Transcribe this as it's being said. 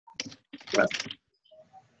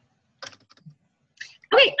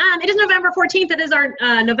Okay, it is November 14th. It is our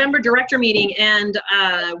November director meeting, and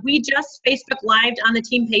we just Facebook Lived on the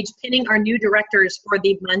team page pinning our new directors for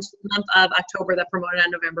the month of October that promoted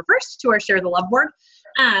on November 1st to our Share the Love board.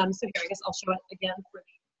 So here, I guess I'll show it again for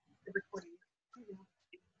the recording.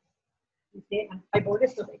 Okay, my board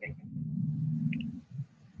is still big.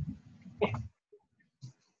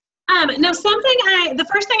 Now the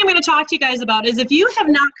first thing I'm going to talk to you guys about is if you have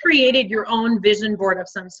not created your own vision board of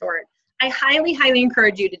some sort, I highly, highly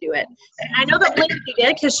encourage you to do it. And I know that Lindsay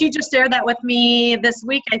did because she just shared that with me this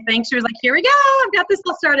week, I think. She was like, here we go, I've got this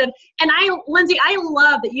all started. And Lindsay, I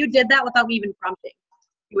love that you did that without me even prompting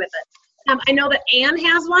you with it. I know that Anne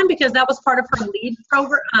has one because that was part of her lead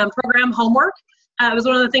program homework. It was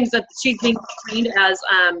one of the things that she's being trained as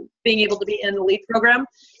being able to be in the lead program.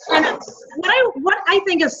 And what I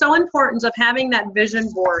think is so important of having that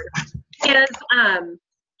vision board is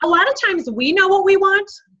a lot of times we know what we want,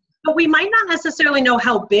 but we might not necessarily know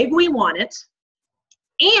how big we want it.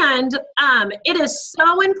 And it is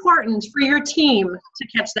so important for your team to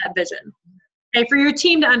catch that vision, okay, for your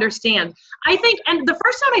team to understand. I think, and the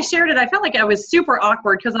first time I shared it, I felt like I was super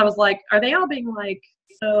awkward because I was like, are they all being like,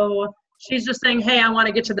 so she's just saying, hey, I want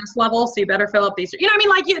to get to this level, so you better fill up these. You know what I mean?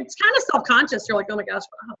 Like, it's kind of self-conscious. You're like, oh my gosh,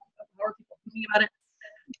 how are people thinking about it?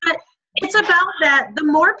 But it's about that the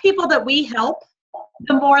more people that we help,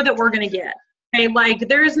 the more that we're going to get. Okay, like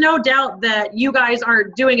there's no doubt that you guys are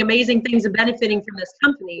doing amazing things and benefiting from this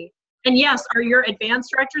company. And yes, are your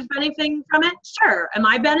advanced directors benefiting from it? Sure. Am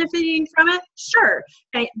I benefiting from it? Sure.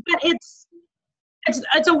 Okay, but it's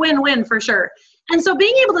a win-win for sure. And so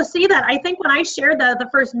being able to see that, I think when I shared that at the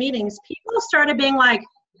first meetings, people started being like,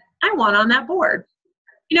 I want on that board.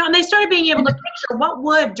 You know, and they started being able to picture what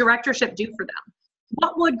would directorship do for them?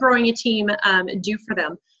 What would growing a team do for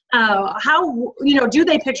them? How, you know, do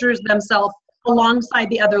they picture themselves alongside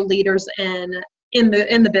the other leaders in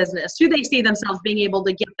the business? Do they see themselves being able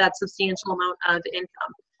to get that substantial amount of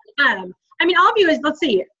income? I mean, all of you is, let's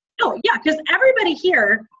see. Oh yeah, because everybody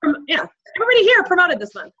here promoted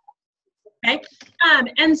this month. Okay,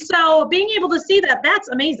 and so being able to see that, that's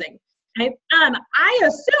amazing. Okay, I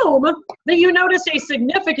assume that you noticed a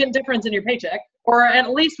significant difference in your paycheck, or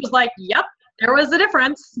at least was like, yep, there was a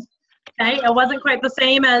difference. Okay, it wasn't quite the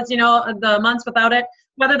same as, you know, the months without it.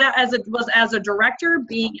 Whether that was as a director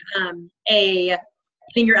being getting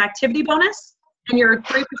your activity bonus and your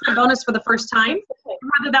 3% bonus for the first time,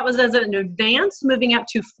 whether that was as an advance moving up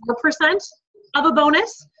to 4% of a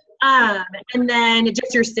bonus, and then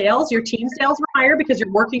just your sales, your team sales were higher because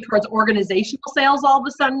you're working towards organizational sales all of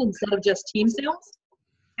a sudden instead of just team sales.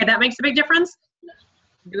 Okay, that makes a big difference.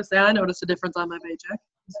 I'm gonna say I noticed a difference on my paycheck.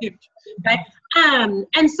 It's huge. Okay.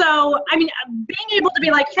 And so, I mean, being able to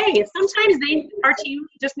be like, hey, sometimes our team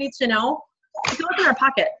just needs to know it goes in our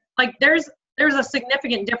pocket. Like there's a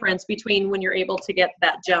significant difference between when you're able to get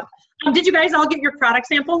that jump. Did you guys all get your product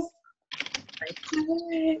samples?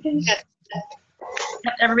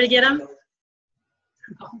 Everybody get them?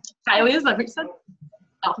 Kylie, is that what you said?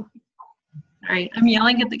 Oh. All right, I'm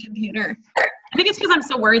yelling at the computer. I think it's because I'm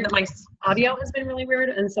so worried that my audio has been really weird,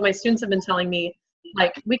 and so my students have been telling me,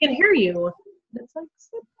 like, we can hear you. And it's like,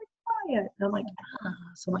 sit quiet. And I'm like,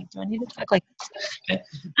 so I'm like, do I need to talk like this? Okay.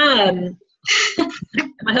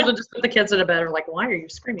 My husband just put the kids in bed. We're like, why are you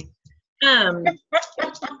screaming? Be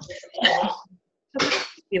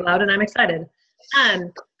loud, and I'm excited.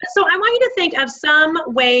 So I want you to think of some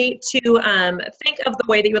way to think of the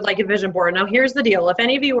way that you would like a vision board. Now, here's the deal. If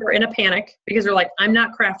any of you are in a panic because you're like, I'm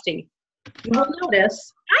not crafty, you will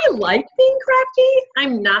notice I like being crafty.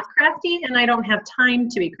 I'm not crafty, and I don't have time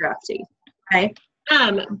to be crafty. Okay.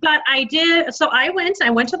 But I did. So I went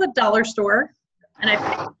to the dollar store, and I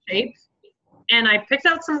picked a shape, and I picked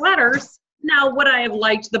out some letters. Now, would I have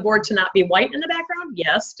liked the board to not be white in the background?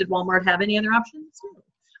 Yes. Did Walmart have any other options?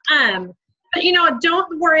 But, you know,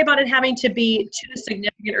 don't worry about it having to be too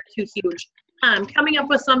significant or too huge. Coming up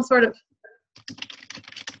with some sort of...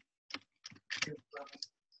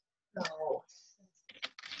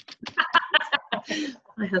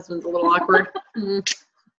 My husband's a little awkward.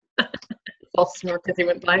 I'll snort because he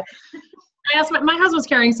went by. I asked my husband's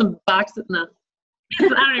carrying some boxes. No. I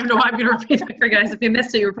don't even know why I'm going to repeat that for you guys. If you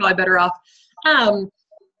missed it, you're probably better off.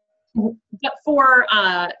 But for,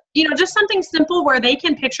 you know, just something simple where they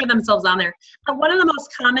can picture themselves on there. One of the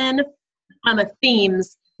most common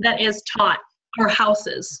themes that is taught are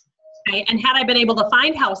houses. Okay? And had I been able to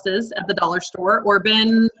find houses at the dollar store or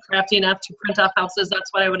been crafty enough to print off houses,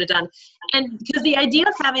 that's what I would have done. And because the idea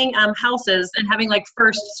of having houses and having like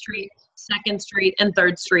 1st Street, 2nd Street, and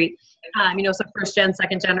 3rd Street So first gen,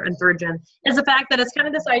 second gen, and third gen, is the fact that it's kind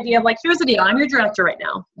of this idea of like, here's the deal, I'm your director right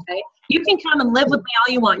now, okay? You can come and live with me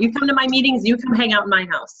all you want. You come to my meetings, you come hang out in my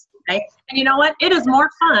house, okay? And you know what? It is more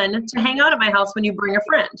fun to hang out at my house when you bring a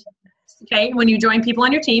friend, okay? When you join people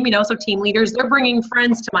on your team, so team leaders, they're bringing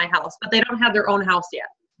friends to my house, but they don't have their own house yet.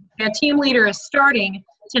 Okay? A team leader is starting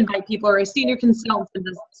to invite people, or a senior consultant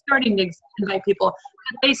is starting to invite people,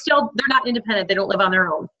 but they're not independent, they don't live on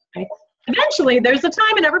their own, okay? Eventually, there's a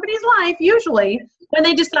time in everybody's life, usually, when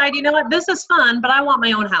they decide, you know what, this is fun, but I want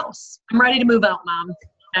my own house. I'm ready to move out, Mom.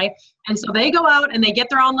 Okay? And so they go out and they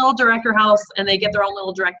get their own little director house and they get their own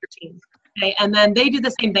little director team. Okay? And then they do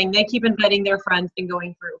the same thing. They keep inviting their friends and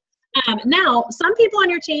going through. Now, some people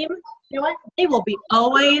on your team, you know what, they will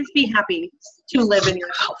always be happy to live in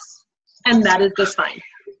your house. And that is just fine.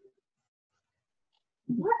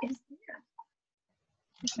 What is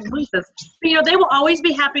that? They will always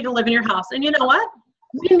be happy to live in your house. And you know what?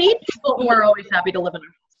 We need people who are always happy to live in our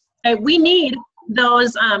house. Okay? We need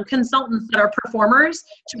those consultants that are performers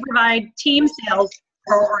to provide team sales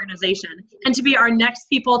for our organization and to be our next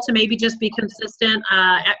people to maybe just be consistent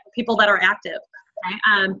people that are active. Okay?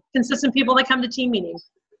 Consistent people that come to team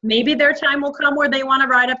meetings. Maybe their time will come where they want to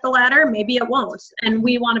ride up the ladder. Maybe it won't. And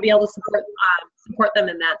we want to be able to support them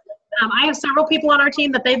in that. I have several people on our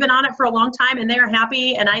team that they've been on it for a long time and they are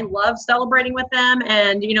happy, and I love celebrating with them,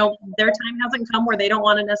 and their time hasn't come where they don't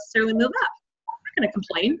want to necessarily move up. I'm not going to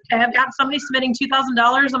complain. Okay, I've got somebody submitting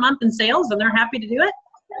 $2,000 a month in sales and they're happy to do it.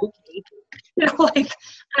 Okay.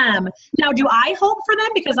 Now do I hope for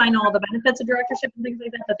them, because I know all the benefits of directorship and things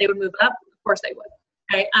like that they would move up? Of course they would.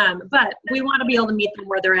 Okay. But we want to be able to meet them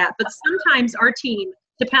where they're at. But sometimes our team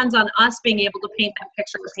depends on us being able to paint that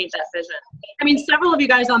picture or paint that vision. Several of you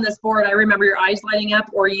guys on this board, I remember your eyes lighting up,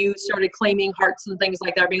 or you started claiming hearts and things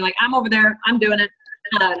like that, being like, I'm over there, I'm doing it,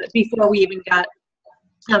 before we even got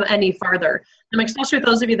any farther. Especially with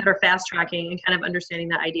those of you that are fast tracking and kind of understanding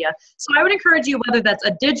that idea. So I would encourage you, whether that's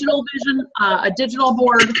a digital vision, a digital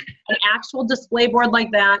board, an actual display board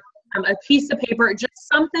like that, a piece of paper, just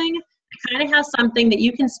something that kind of has something that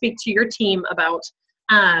you can speak to your team about,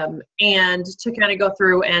 and to kind of go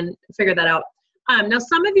through and figure that out. Now,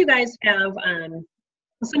 some of you guys have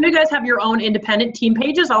your own independent team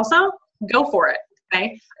pages also. Go for it,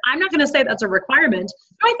 okay? I'm not going to say that's a requirement,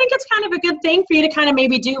 but I think it's kind of a good thing for you to kind of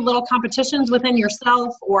maybe do little competitions within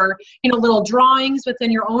yourself, or, little drawings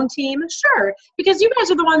within your own team. Sure, because you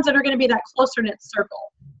guys are the ones that are going to be that closer knit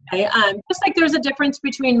circle. Okay? Just like there's a difference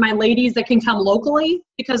between my ladies that can come locally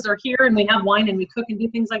because they're here and we have wine and we cook and do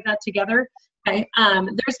things like that together. Okay?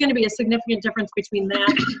 There's going to be a significant difference between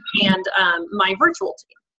that and my virtual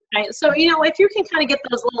team. Okay? So, if you can kind of get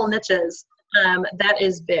those little niches, that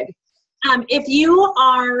is big. If you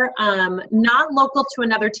are not local to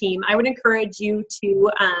another team, I would encourage you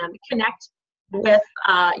to connect with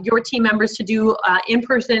your team members to do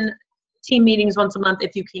in-person team meetings once a month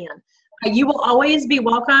if you can. You will always be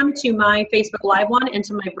welcome to my Facebook Live one and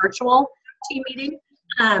to my virtual team meeting.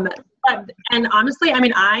 And honestly,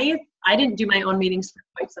 I didn't do my own meetings for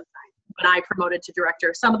quite some time when I promoted to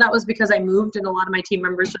director. Some of that was because I moved and a lot of my team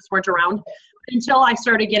members just weren't around. Until I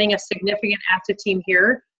started getting a significant active team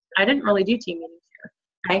here, I didn't really do team meetings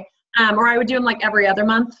here, okay? Or I would do them like every other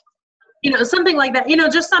month, something like that,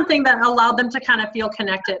 just something that allowed them to kind of feel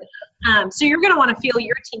connected. So you're going to want to feel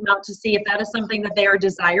your team out to see if that is something that they are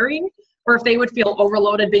desiring, or if they would feel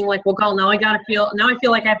overloaded, being like, well, girl, now I feel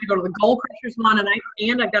like I have to go to the Goal Crushers one, and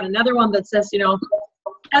I've got another one that says,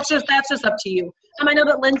 that's just up to you. I know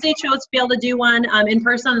that Lindsay chose to be able to do one in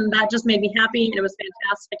person, and that just made me happy, and it was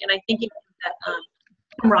fantastic. And I think that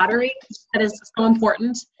camaraderie that is so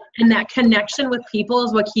important, and that connection with people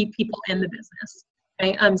is what keep people in the business.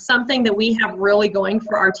 Okay? Something that we have really going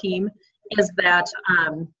for our team is that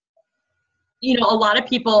a lot of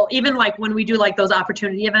people, even like when we do like those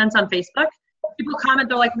opportunity events on Facebook, people comment,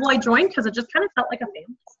 they're like, well, I joined because it just kind of felt like a family.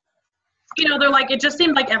 They're like, it just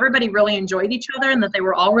seemed like everybody really enjoyed each other and that they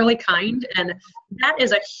were all really kind. And that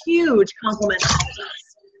is a huge compliment to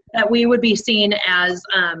us, that we would be seen as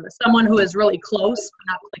someone who is really close, but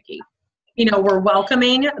not cliquey. We're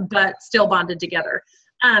welcoming, but still bonded together.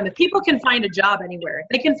 People can find a job anywhere.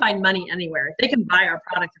 They can find money anywhere. They can buy our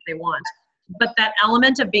product if they want. But that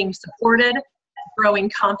element of being supported, growing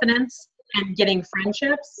confidence, and getting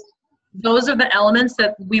friendships, those are the elements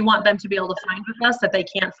that we want them to be able to find with us that they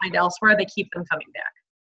can't find elsewhere. They keep them coming back.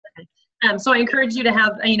 So I encourage you to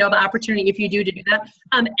have, the opportunity, if you do, to do that.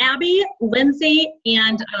 Abby, Lindsay,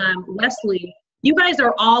 and Wesley, you guys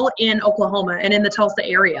are all in Oklahoma and in the Tulsa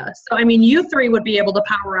area. So, you three would be able to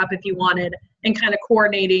power up if you wanted, and kind of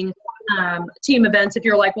coordinating team events. If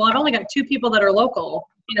you're like, well, I've only got 2 people that are local,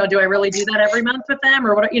 do I really do that every month with them,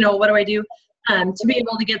 or what do I do to be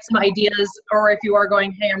able to get some ideas, or if you are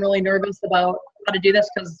going, hey, I'm really nervous about how to do this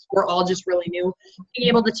because we're all just really new, being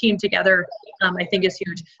able to team together, I think is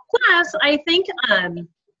huge. Plus, I think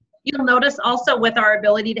you'll notice also with our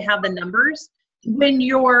ability to have the numbers, when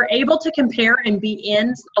you're able to compare and be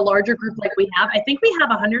in a larger group like we have, I think we have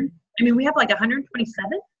 100, we have like 127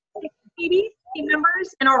 maybe team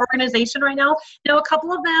members in our organization right now. Now, a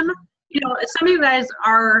couple of them, some of you guys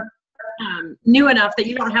are new enough that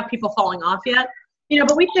you don't have people falling off yet,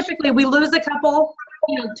 but we lose a couple,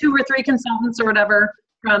 2 or 3 consultants or whatever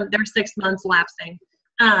from their 6 months lapsing.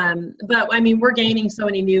 But we're gaining so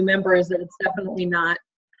many new members that it's definitely not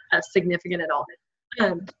significant at all.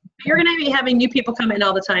 You're going to be having new people come in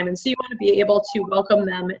all the time, and so you want to be able to welcome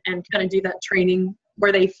them and kind of do that training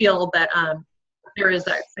where they feel that there is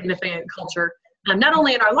that significant culture, not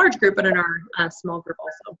only in our large group, but in our small group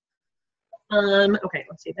also. Okay,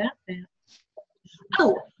 let's see that.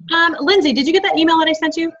 Oh, Lindsay, did you get that email that I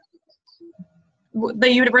sent you?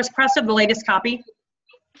 The Universe Press of the latest copy?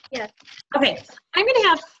 Yes. Okay, I'm going to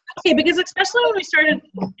have, because especially when we started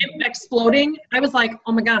exploding, I was like,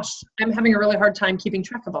 oh my gosh, I'm having a really hard time keeping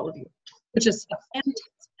track of all of you, which is a fantastic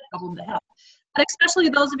problem to have. But especially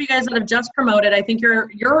those of you guys that have just promoted, I think your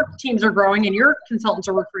teams are growing and your consultants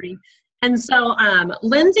are recruiting. And so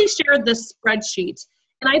Lindsay shared this spreadsheet.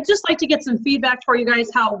 And I'd just like to get some feedback for you guys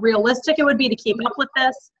how realistic it would be to keep up with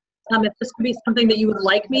this. If this could be something that you would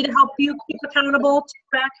like me to help you keep accountable to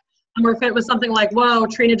track, or if it was something like, whoa,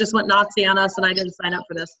 Trina just went Nazi on us and I didn't sign up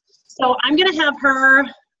for this. So I'm going to have her.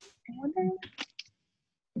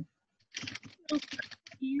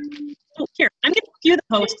 Oh, here, I'm going to view the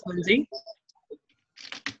post, Lindsay.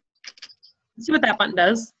 Let's see what that button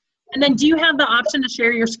does. And then do you have the option to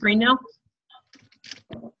share your screen now?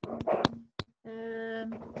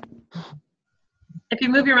 If you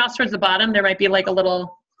move your mouse towards the bottom, there might be like a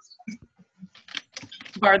little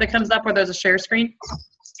bar that comes up where there's a share screen.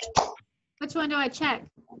 Which one do I check?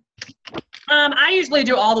 I usually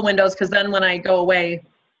do all the windows because then when I go away,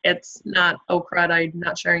 it's not, oh crud, I'm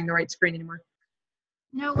not sharing the right screen anymore.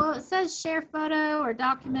 No, well, it says share photo or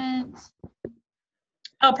document.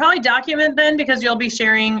 Oh, probably document then, because you'll be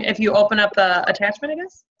sharing if you open up the attachment, I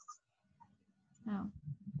guess. Oh.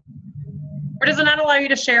 Or does it not allow you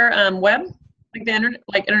to share web, like the internet,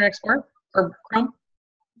 like Internet Explorer or Chrome?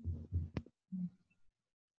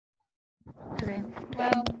 Okay.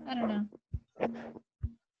 Well, I don't know.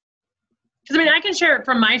 Because I can share it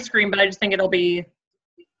from my screen, but I just think it'll be,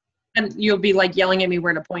 and you'll be like yelling at me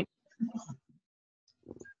where to point.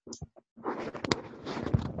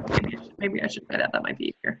 Maybe I should try that. That might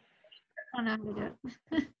be easier. I don't know how to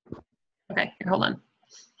do it. Okay, here, hold on.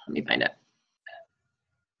 Let me find it.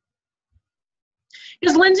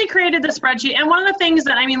 Because Lindsay created the spreadsheet, and one of the things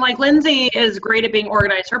that, like Lindsay is great at being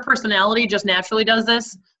organized. Her personality just naturally does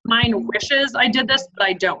this. Mine wishes I did this, but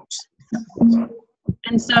I don't.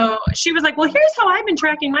 And so she was like, well, here's how I've been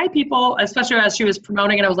tracking my people, especially as she was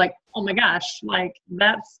promoting it. I was like, oh my gosh, like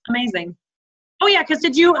that's amazing. Oh yeah, because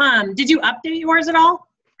did you update yours at all?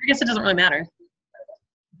 I guess it doesn't really matter.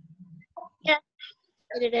 Yeah,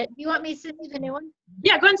 I did it. You want me to send you the new one?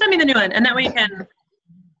 Yeah, go ahead and send me the new one, and that way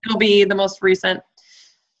it'll be the most recent.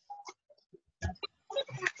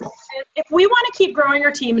 If we want to keep growing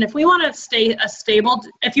our team, and if we want to stay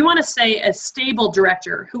if you want to stay a stable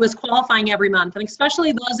director who is qualifying every month, and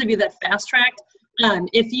especially those of you that fast tracked,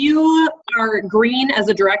 if you are green as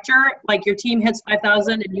a director, like your team hits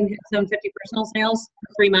 5,000 and you hit 750 personal sales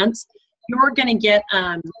for 3 months, you are going to get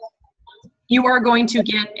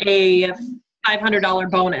a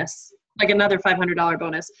 $500 bonus, like another $500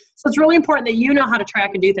 bonus. So it's really important that you know how to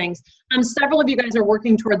track and do things. Several of you guys are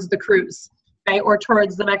working towards the cruise, okay, or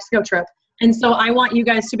towards the Mexico trip. And so I want you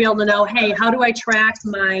guys to be able to know, hey, how do I track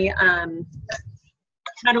my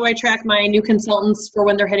new consultants for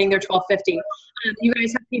when they're hitting their 1250? You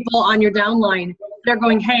guys have people on your downline. They're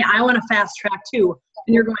going, hey, I want to fast track too.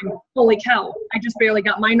 And you're going, holy cow, I just barely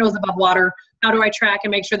got my nose above water. How do I track and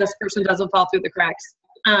make sure this person doesn't fall through the cracks?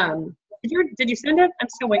 Did you send it? I'm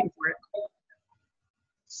still waiting for it.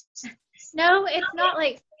 No, it's not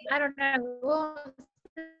like, I don't know. We'll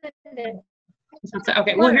send it.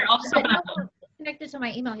 Okay, well here, I'll just open up. Connected to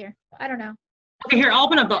my email here. I don't know. Okay, here, I'll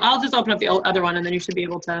just open up the other one and then you should be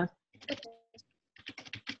able to.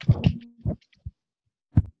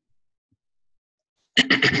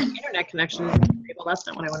 Internet connection is stable. That's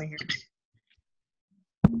not what I want to hear.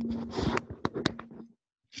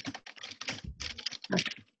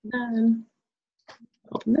 Okay, then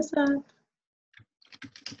open this up.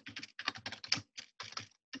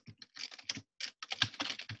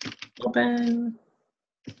 Open.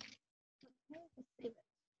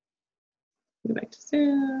 Go back to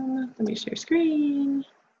Zoom. Let me share screen.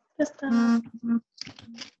 Desktop.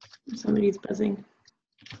 Somebody's buzzing.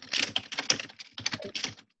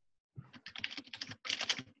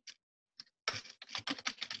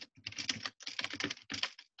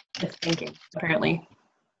 It's thinking, apparently.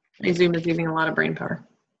 My Zoom is using a lot of brain power.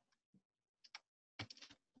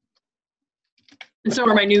 And so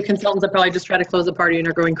are my new consultants that probably just try to close the party and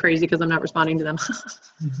are going crazy because I'm not responding to them.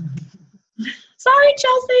 Sorry,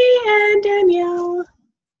 Chelsea and Danielle.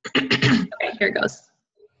 Okay, here it goes.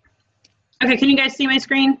 Okay, can you guys see my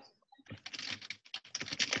screen? I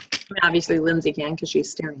mean, obviously Lindsay can because she's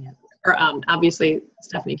staring at it. Or obviously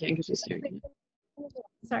Stephanie can because she's staring at it.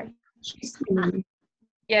 Sorry.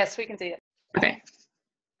 Yes, we can see it. Okay.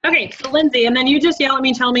 Okay, so Lindsay, and then you just yell at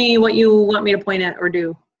me, tell me what you want me to point at or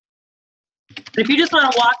do. If you just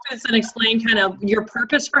want to walk this and explain kind of your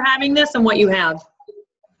purpose for having this and what you have.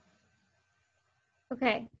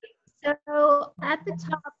 Okay, so at the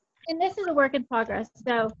top, and this is a work in progress.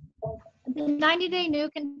 So the 90-day new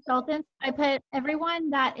consultants, I put everyone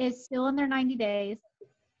that is still in their 90 days,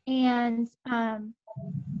 and I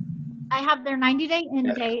have their 90-day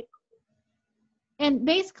end date. And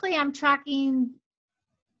basically, I'm tracking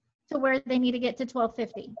to where they need to get to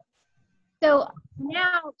 1250. So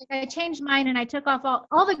now, like, I changed mine and I took off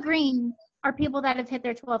all the green are people that have hit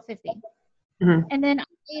their 1250. Mm-hmm. And then I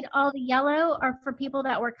made all the yellow are for people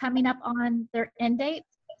that were coming up on their end date.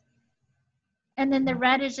 And then the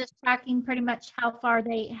red is just tracking pretty much how far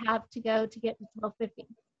they have to go to get to 1250.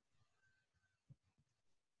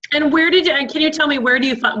 And where did you, and can you tell me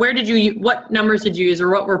what numbers did you use or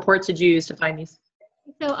what reports did you use to find these?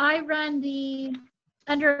 So I run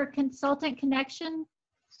under consultant connection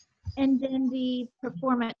and then the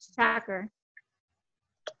performance tracker.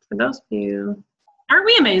 For those of you, aren't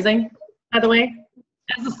we amazing, by the way,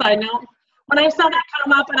 as a side note? When I saw that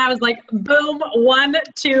come up and I was like, boom, 1,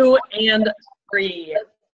 2, and 3.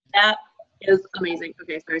 That is amazing.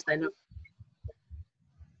 Okay, sorry, side note.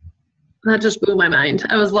 That just blew my mind.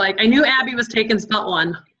 I was like, I knew Abby was taking spot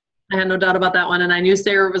 1. I had no doubt about that one. And I knew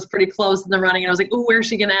Sarah was pretty close in the running. And I was like, ooh, where's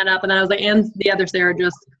she gonna end up? And then I was like, and the other Sarah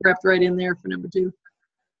just crept right in there for number 2.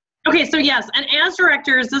 Okay, so yes, and as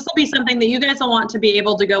directors, this will be something that you guys will want to be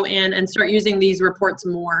able to go in and start using these reports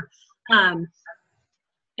more,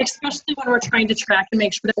 especially when we're trying to track and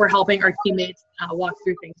make sure that we're helping our teammates walk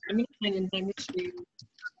through things. I'm going to find in time to show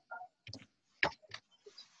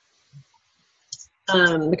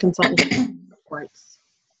you the consultant reports.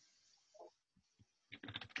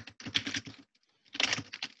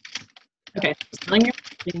 Okay, spelling your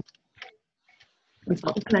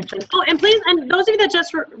consultant connection. Oh, and please, and those of you that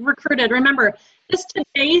just recruited, remember, this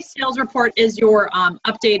today's sales report is your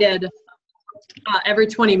updated every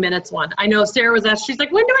 20 minutes one. I know Sarah was asked, she's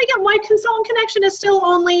like, when do I get my consultant connection is still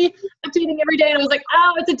only updating every day? And I was like,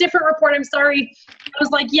 oh, it's a different report, I'm sorry. I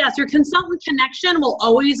was like, yes, your consultant connection will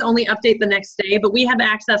always only update the next day, but we have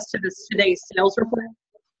access to this today's sales report,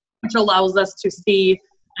 which allows us to see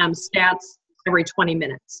stats every 20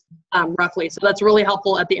 minutes, roughly. So that's really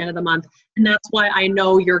helpful at the end of the month. And that's why I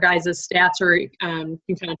know your guys' stats are, can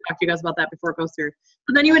kind of talk to you guys about that before it goes through.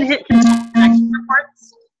 So then you would hit connection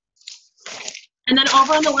reports. And then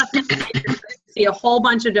over on the left-hand side, you can see a whole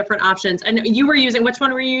bunch of different options. And you were using, which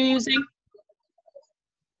one were you using?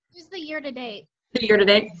 Use the year-to-date. The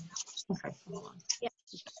year-to-date? Okay, hold on. Yeah.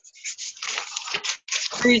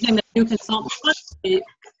 We're using the new consultant one?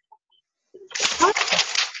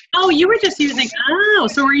 Oh, you were just using, oh,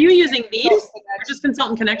 so were you using these or just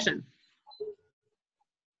consultant connection?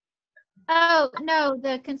 Oh, no,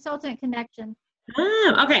 the consultant connection.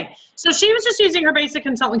 Oh, okay. So she was just using her basic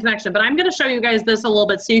consultant connection, but I'm going to show you guys this a little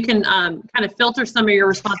bit so you can kind of filter some of your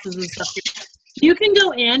responses and stuff here. You can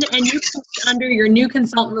go in and you can under your new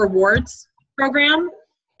consultant rewards program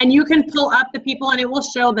and you can pull up the people and it will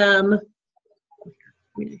show them.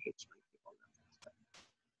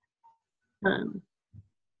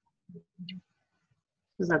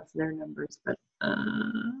 Because that's their numbers, but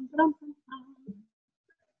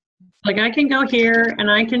like I can go here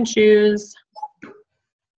and I can choose,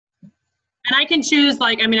 and I can choose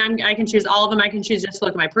like, I mean, I can choose all of them. I can choose just to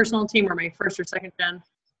look at my personal team or my first or second gen.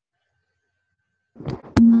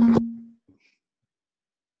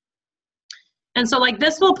 And so like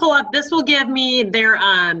this will pull up, this will give me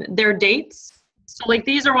their dates. So like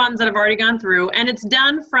these are ones that have already gone through and it's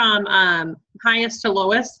done from highest to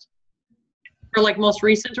lowest or like most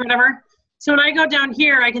recent or whatever. So when I go down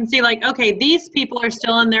here, I can see like, okay, these people are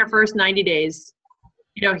still in their first 90 days.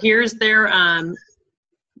 You know, here's their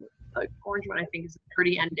orange one, I think is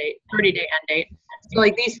 30-day end date. So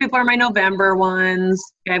like these people are my November ones.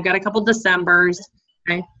 Okay, I've got a couple Decembers.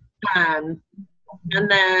 Okay. And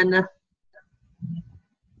then,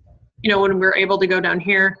 when we're able to go down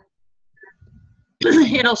here,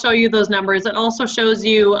 it'll show you those numbers. It also shows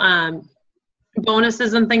you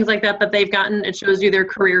bonuses and things like that they've gotten. It shows you their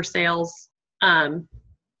career sales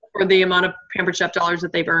or the amount of Pampered Chef dollars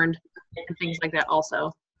that they've earned and things like that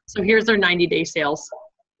also. So here's their 90-day sales.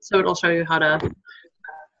 So it'll show you how to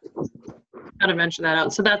venture that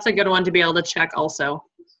out. So that's a good one to be able to check also.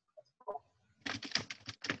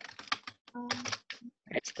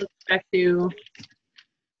 Okay, so let's back to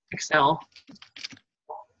Excel.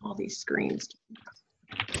 All these screens.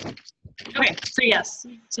 Okay, so yes.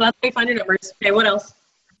 So that's how you find your numbers. Okay, what else?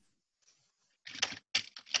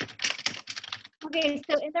 Okay,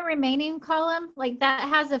 so in the remaining column, like that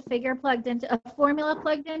has a figure plugged into, a formula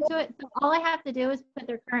plugged into it. So all I have to do is put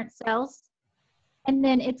their current sales, and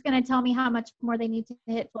then it's going to tell me how much more they need to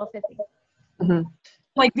hit 1250. Mm-hmm.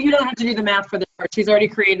 Like you don't have to do the math for this part. She's already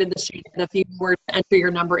created the sheet. And if you were to enter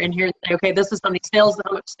your number in here and say, okay, this is how many sales,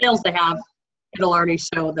 how much sales they have, it'll already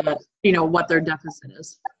show that, what their deficit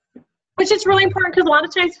is. Which is really important because a lot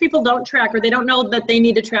of times people don't track, or they don't know that they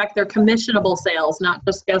need to track their commissionable sales, not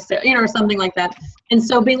just guest sales, or something like that. And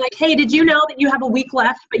so being like, hey, did you know that you have a week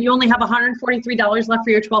left, but you only have $143 left for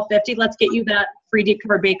your $12.50? Let's get you that free deep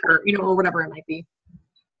covered baker, or whatever it might be.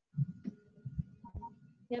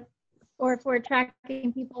 Yep. Or if we're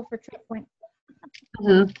tracking people for trip points.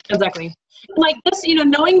 Mm-hmm. Exactly. Like this,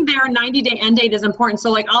 knowing their 90-day end date is important.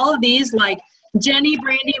 So like all of these, like Jenny,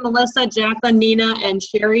 Brandy, Melissa, Jacqueline, Nina, and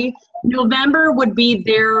Sherry, November would be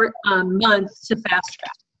their month to fast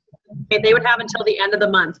track. Okay, they would have until the end of the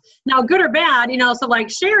month. Now, good or bad, so like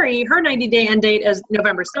Sherry, her 90-day end date is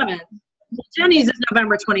November 7th. Jenny's is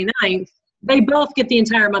November 29th. They both get the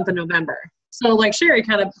entire month of November. So like Sherry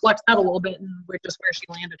kind of flexed out a little bit, and we're just where she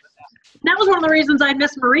landed with that. And that was one of the reasons I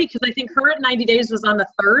missed Marie, because I think her 90 days was on the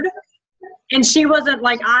 3rd. And she wasn't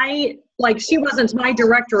she wasn't my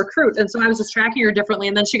direct recruit. And so I was just tracking her differently.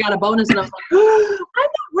 And then she got a bonus and I was like, oh, I'm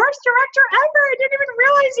the worst director ever. I didn't even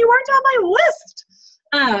realize you weren't on my list.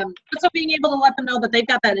 So being able to let them know that they've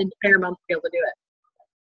got that entire month to be able to do it.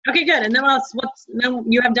 Okay, good. And then what's now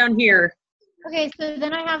you have down here? Okay, so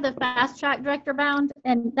then I have the fast track director bound,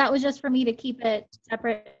 and that was just for me to keep it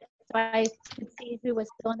separate so I could see who was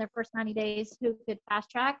still in their first 90 days, who could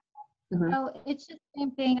fast track. Mm-hmm. So it's just the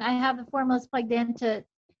same thing. I have the formulas plugged into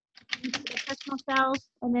the personal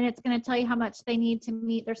sales, and then it's going to tell you how much they need to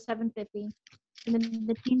meet their 750, and then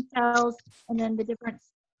the team sales, and then the difference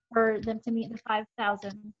for them to meet the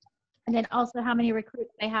 5,000, and then also how many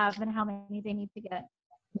recruits they have and how many they need to get.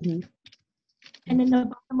 Mm-hmm. And then the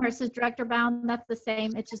bottom where it says director bound, that's the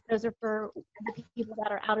same. It's just those are for the people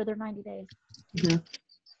that are out of their 90 days. Mm-hmm.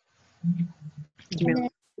 And then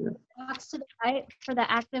box to the right for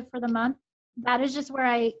the active for the month, that is just where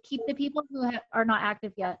I keep the people who are not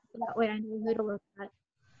active yet. So that way I know who to look at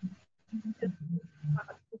to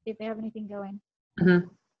see if they have anything going. Mm-hmm.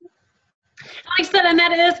 Like I said, and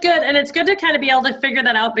that is good. And it's good to kind of be able to figure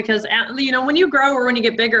that out because, when you grow or when you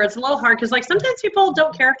get bigger, it's a little hard because sometimes people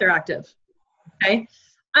don't care if they're active. Okay.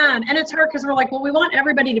 And it's hard because we're like, well, we want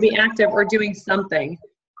everybody to be active or doing something.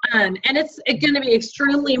 And it's going to be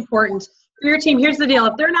extremely important for your team. Here's the deal.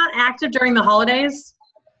 If they're not active during the holidays,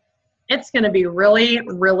 it's going to be really,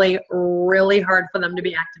 really, really hard for them to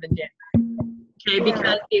be active in January. Okay.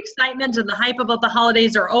 Because the excitement and the hype about the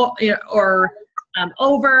holidays are over.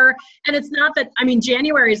 And it's not that,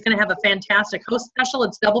 January is going to have a fantastic host special.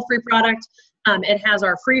 It's double free product. It has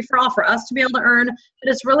our free for all for us to be able to earn, but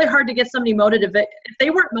it's really hard to get somebody motivated. If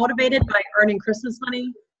they weren't motivated by earning Christmas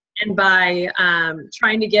money and by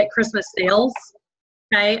trying to get Christmas sales,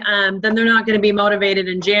 okay, then they're not going to be motivated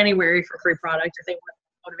in January for free product if they weren't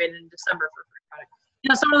motivated in December for free product.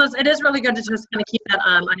 Some of those, it is really good to just kind of keep that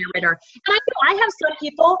on your radar. And I have some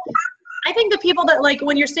people, I think the people that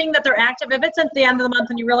when you're seeing that they're active, if it's at the end of the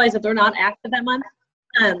month and you realize that they're not active that month,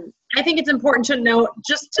 I think it's important to know,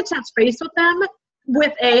 just to touch base with them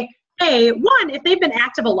with one, if they've been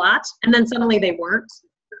active a lot and then suddenly they weren't,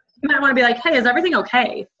 you might want to be like, hey, is everything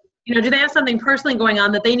okay? Do they have something personally going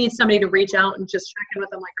on that they need somebody to reach out and just check in with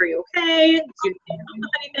them, like, are you okay? Do you need help with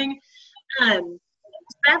anything? So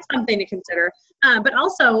that's something to consider. But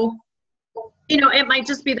also, it might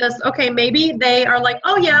just be this, okay, maybe they are like,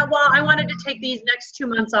 oh yeah, well, I wanted to take these next 2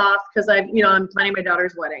 months off because I'm planning my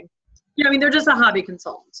daughter's wedding. They're just a hobby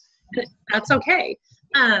consultant. That's okay.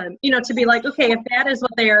 To be like, okay, if that is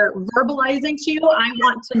what they're verbalizing to you, I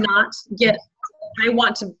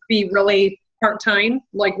want to be really part-time,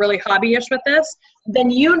 really hobby-ish with this,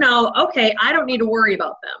 then okay, I don't need to worry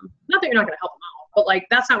about them. Not that you're not going to help them out, but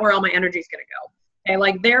that's not where all my energy is going to go.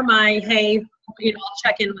 Okay, they're my, hey, I'll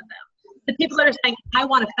check in with them. The people that are saying, I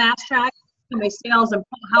want to fast track my sales and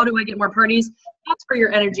how do I get more parties, that's where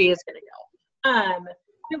your energy is going to go.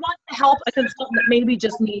 We want to help a consultant that maybe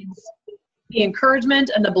just needs the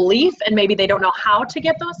encouragement and the belief, and maybe they don't know how to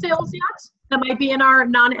get those sales yet. That might be in our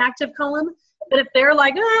non-active column. But if they're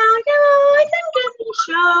like, I can get the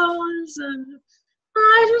shows, and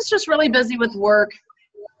I was just really busy with work,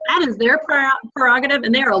 that is their prerogative,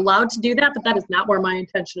 and they are allowed to do that, but that is not where my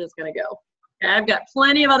intention is going to go. Okay, I've got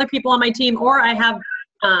plenty of other people on my team, or I have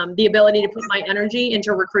the ability to put my energy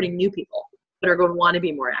into recruiting new people that are going to want to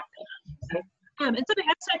be more active. Okay? And so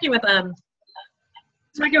I'm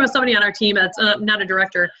talking with somebody on our team that's not a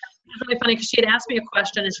director. It's really funny because she had asked me a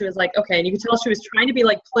question and she was like, okay, and you could tell she was trying to be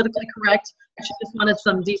like politically correct. She just wanted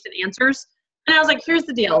some decent answers. And I was like, here's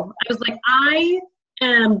the deal. I was like, I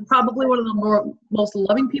am probably one of the most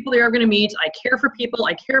loving people they're ever going to meet. I care for people.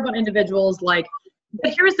 I care about individuals. Like,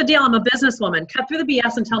 but here's the deal. I'm a businesswoman. Cut through the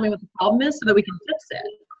BS and tell me what the problem is so that we can fix it.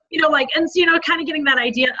 You know, like, and so, you know, kind of getting that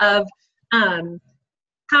idea of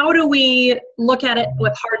how do we look at it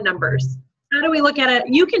with hard numbers? How do we look at it?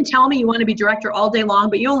 You can tell me you want to be director all day long,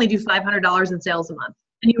 but you only do $500 in sales a month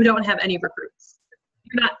and you don't have any recruits.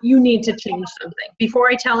 You need to change something. Before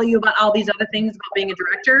I tell you about all these other things about being a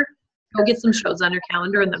director, go get some shows on your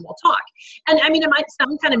calendar and then we'll talk. And I mean, it might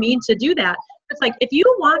sound kind of mean to do that. It's like, if you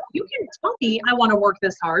want, you can tell me I want to work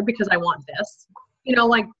this hard because I want this, you know,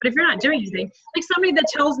 like, but if you're not doing anything, like somebody that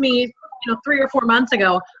tells me, you know, 3 or 4 months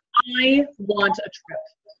ago, I want a trip.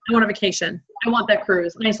 I want a vacation. I want that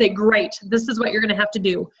cruise. And I say, great, this is what you're going to have to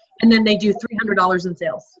do. And then they do $300 in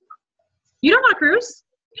sales. You don't want a cruise.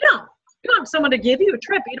 You don't. You want someone to give you a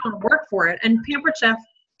trip. You don't work for it. And Pampered Chef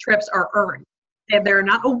trips are earned. They're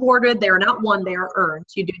not awarded. They are not won. They are earned.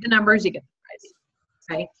 So you do the numbers, you get the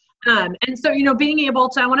prize. Okay. And so, you know, being able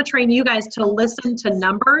to, I want to train you guys to listen to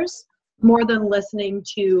numbers more than listening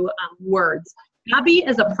to words. Gabby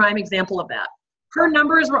is a prime example of that. Her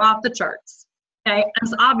numbers were off the charts. Okay,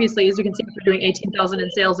 as obviously, as you can see, we're doing 18,000 in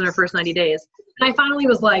sales in our first 90 days. And I finally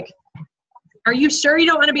was like, are you sure you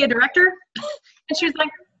don't want to be a director? And she was like,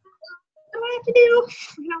 what do I have to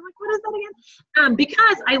do? You know, like, what is that again?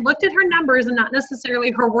 Because I looked at her numbers and not necessarily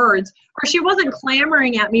her words, or she wasn't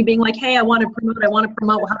clamoring at me being like, hey, I want to promote,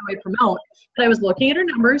 how do I promote? But I was looking at her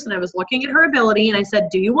numbers and I was looking at her ability and I said,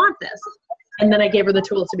 do you want this? And then I gave her the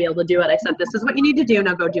tools to be able to do it. I said, this is what you need to do,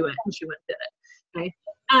 now go do it. And she went and did it, okay?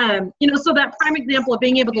 You know, so that prime example of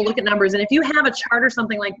being able to look at numbers, and if you have a chart or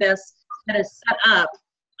something like this that is set up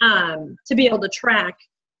to be able to track,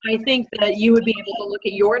 I think that you would be able to look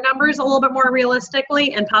at your numbers a little bit more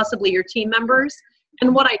realistically and possibly your team members.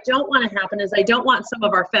 And what I don't want to happen is I don't want some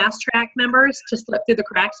of our fast track members to slip through the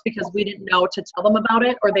cracks because we didn't know to tell them about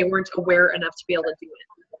it or they weren't aware enough to be able to do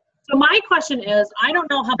it. So my question is, I don't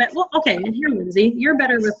know how bad, well, okay, and here, Lindsay, you're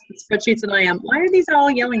better with spreadsheets than I am. Why are these all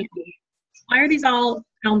yelling at me? Why are these all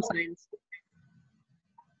pound signs?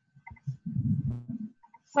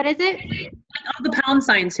 What is it? Like all the pound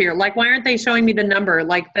signs here. Like, why aren't they showing me the number?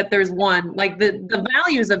 Like that there's one. Like the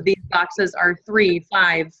values of these boxes are 3,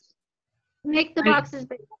 5. Make the boxes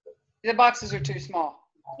big. The boxes are too small.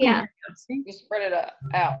 Yeah. Just spread it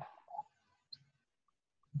out.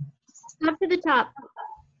 Up to the top.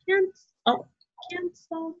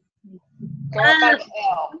 Cancel. Go up by the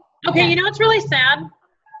L. Okay, you know what's really sad?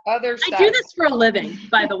 Other side. I do this for a living,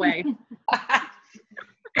 by the way.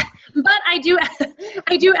 But I do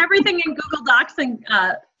everything in Google Docs and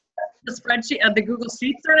the spreadsheet, the Google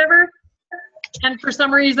Sheets or whatever. And for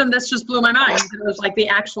some reason, this just blew my mind. It was like the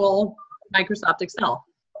actual Microsoft Excel.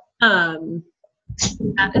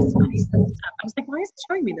 That is funny. I was like, why is it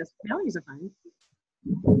showing me this? Values are fine.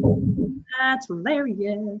 That's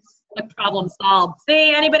hilarious. Like, problem solved.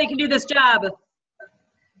 See, anybody can do this job.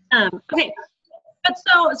 Okay. But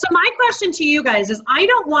so my question to you guys is, I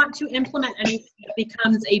don't want to implement anything that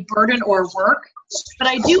becomes a burden or work, but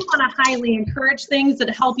I do want to highly encourage things that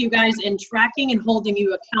help you guys in tracking and holding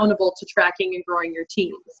you accountable to tracking and growing your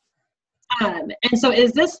teams. And so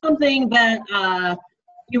is this something that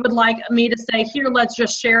you would like me to say, here, let's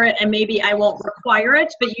just share it, and maybe I won't require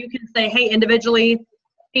it, but you can say, hey, individually,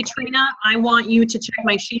 hey, Trina, I want you to check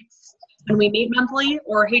my sheets when we meet monthly,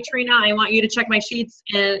 or hey, Trina, I want you to check my sheets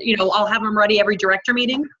and, you know, I'll have them ready every director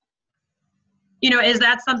meeting. You know, is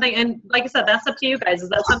that something, and like I said, that's up to you guys. Is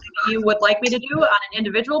that something that you would like me to do on an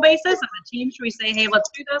individual basis? On a team, should we say, hey,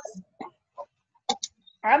 let's do this?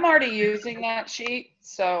 I'm already using that sheet,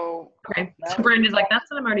 so. Okay, so Brandy's like,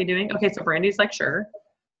 that's what I'm already doing. Okay, so Brandy's like, sure.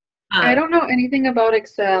 I don't know anything about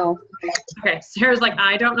Excel. Okay, Sarah's like,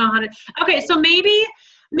 I don't know how to. Okay, so maybe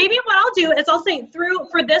maybe what I'll do is I'll say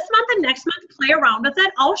for this month and next month, play around with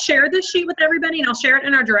it. I'll share this sheet with everybody, and I'll share it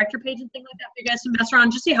in our director page and things like that for you guys to mess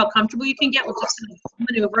around, just see how comfortable you can get with just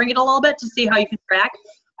maneuvering it a little bit to see how you can track.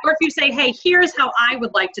 Or if you say, hey, here's how I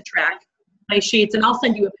would like to track my sheets, and I'll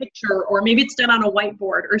send you a picture, or maybe it's done on a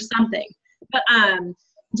whiteboard or something. But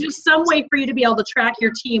just some way for you to be able to track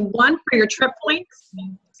your team, one, for your trip points,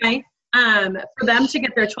 okay, for them to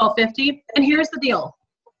get their 1250. And here's the deal.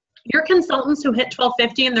 Your consultants who hit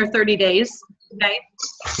 1250 in their 30 days, okay,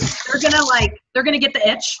 they're gonna get the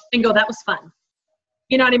itch and go, that was fun.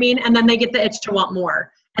 You know what I mean? And then they get the itch to want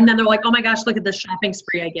more. And then they're like, oh my gosh, look at this shopping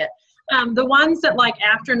spree I get. The ones that like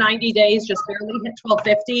after 90 days just barely hit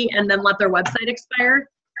 1250 and then let their website expire,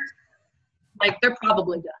 like they're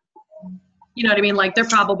probably done. You know what I mean? Like they're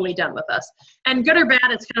probably done with us. And good or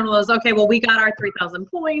bad, it's kind of those, okay, well, we got our 3,000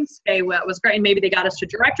 points. Okay, well, it was great. And maybe they got us to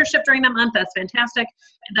directorship during that month. That's fantastic.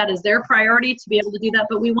 That is their priority to be able to do that.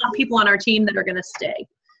 But we want people on our team that are going to stay.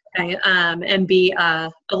 Okay, and be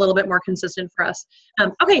a little bit more consistent for us.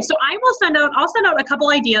 Okay, so I'll send out a couple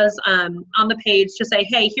ideas on the page to say,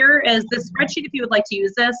 hey, here is this spreadsheet if you would like to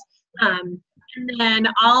use this. And then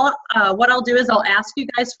what I'll do is I'll ask you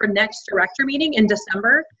guys for next director meeting in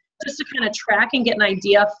December, just to kind of track and get an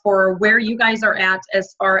idea for where you guys are at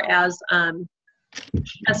as far as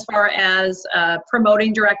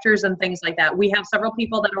promoting directors and things like that. We have several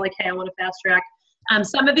people that are like, hey, I want to fast track.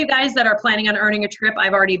 Some of you guys that are planning on earning a trip,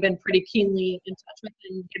 I've already been pretty keenly in touch with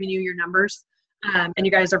and giving you your numbers. And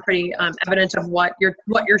you guys are pretty evident of what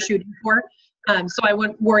you're shooting for. So I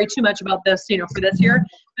wouldn't worry too much about this, for this year.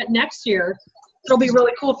 But next year, it'll be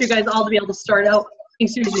really cool for you guys all to be able to starting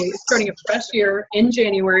a fresh year in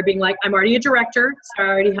January, being like, I'm already a director, so I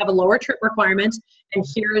already have a lower trip requirement, and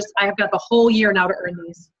I have got the whole year now to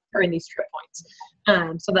earn these trip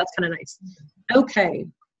points. So that's kind of nice. Okay.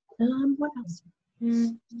 What else?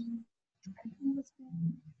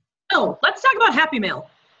 Oh, let's talk about Happy Mail.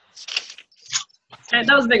 Okay,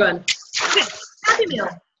 that was a big one. Okay, Happy Mail.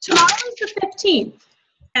 Tomorrow's the 15th.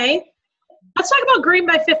 Okay, let's talk about Green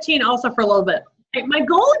by 15 also for a little bit. Okay, my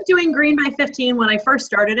goal of doing Green by 15 when I first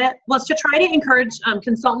started it was to try to encourage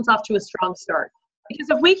consultants off to a strong start.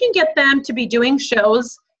 Because if we can get them to be doing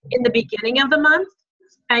shows in the beginning of the month,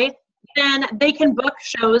 okay, then they can book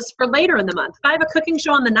shows for later in the month. If I have a cooking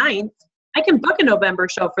show on the 9th, I can book a November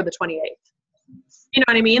show for the 28th. You know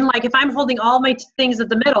what I mean? Like if I'm holding all my things at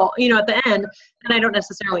the middle, at the end, then I don't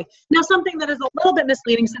necessarily. Now, something that is a little bit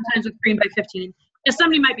misleading sometimes with Green by 15 is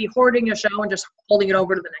somebody might be hoarding a show and just holding it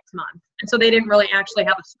over to the next month. And so they didn't really actually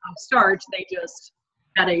have a strong start. They just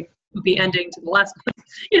had a poopy ending to the last month,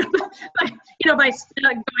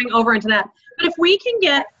 by going over into that. But if we can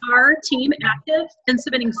get our team active and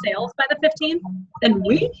submitting sales by the 15th, then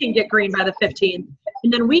we can get Green by the 15th.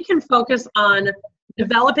 And then we can focus on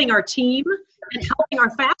developing our team and helping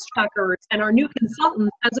our fast trackers and our new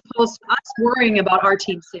consultants as opposed to us worrying about our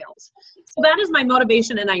team sales. So that is my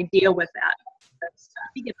motivation and idea with that. Let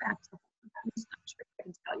me get back to I'm not sure if I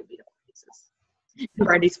can tell you beautiful pieces.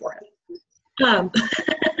 Brandy's forehead.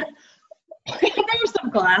 There's some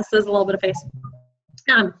glasses, a little bit of face.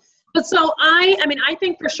 But so I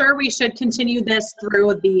think for sure we should continue this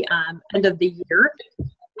through the end of the year.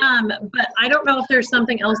 But I don't know if there's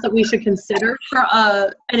something else that we should consider for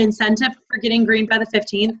an incentive for getting Green by the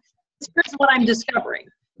 15th. Here's what I'm discovering.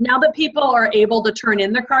 Now that people are able to turn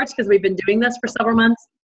in their cards, because we've been doing this for several months,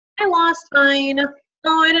 I lost mine.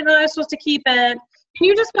 Oh, I didn't know I was supposed to keep it. Can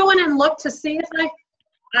you just go in and look to see if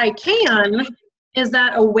I can? Is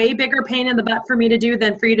that a way bigger pain in the butt for me to do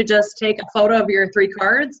than for you to just take a photo of your 3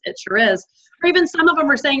 cards? It sure is. Or even some of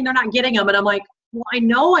them are saying they're not getting them, and I'm like, well, I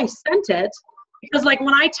know I sent it. Because like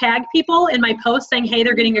when I tag people in my post saying, hey,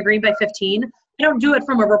 they're getting a Green by 15, I don't do it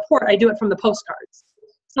from a report. I do it from the postcards.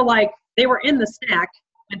 So like they were in the stack.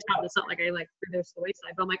 And it's not like I threw this to the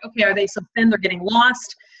wayside, but I'm like, okay, are they so thin they're getting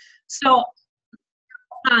lost? So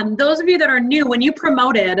those of you that are new, when you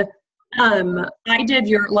promoted, I did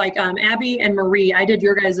your Abby and Marie, I did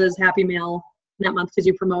your guys' Happy Mail that month because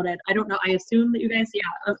you promoted. I don't know. I assume that you guys,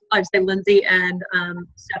 I'd say Lindsay and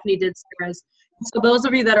Stephanie did Sarah's. So those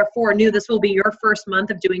of you that are new, this will be your first month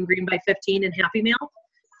of doing Green by 15 and Happy Mail.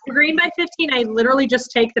 For Green by 15, I literally just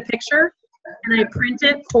take the picture and I print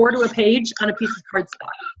it 4 to a page on a piece of cardstock.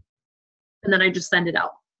 And then I just send it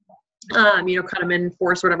out. Cut them in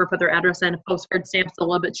force, whatever, put their address in, postcard stamps a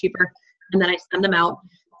little bit cheaper, and then I send them out.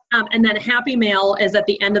 And then Happy Mail is at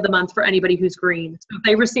the end of the month for anybody who's green. So if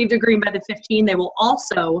they received a Green by the 15, they will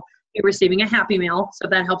also be receiving a Happy Mail, so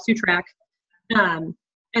that helps you track.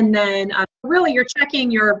 And then really you're checking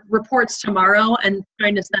your reports tomorrow and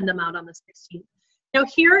trying to send them out on the 16th. Now,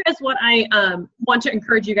 here is what I want to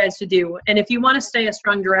encourage you guys to do. And if you want to stay a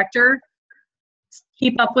strong director,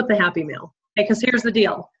 keep up with the Happy Mail. Okay, because here's the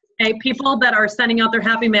deal. Okay, people that are sending out their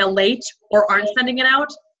Happy Mail late or aren't sending it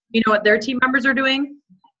out, you know what their team members are doing?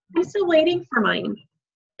 I'm still waiting for mine.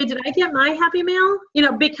 Hey, did I get my Happy Mail? You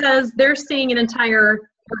know, because they're seeing an entire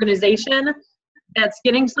organization that's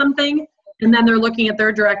getting something, and then they're looking at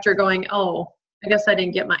their director going, oh, I guess I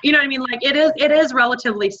didn't get my, you know what I mean? Like it is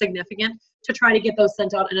relatively significant to try to get those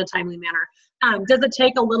sent out in a timely manner. Does it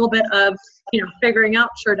take a little bit of, you know, figuring out?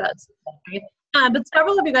 Sure does. Okay. But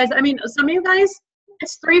several of you guys, I mean, some of you guys,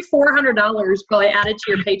 it's $300-400 probably added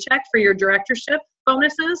to your paycheck for your directorship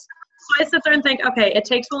bonuses. So I sit there and think, okay, it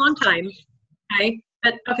takes a long time. Okay.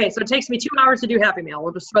 But, okay, so it takes me 2 hours to do Happy Mail.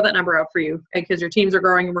 We'll just throw that number out for you because your teams are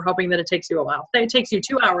growing and we're hoping that it takes you a while. It takes you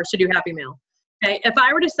 2 hours to do Happy Mail. Okay, if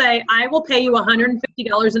I were to say, I will pay you $150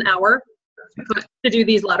 an hour to do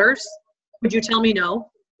these letters, would you tell me no?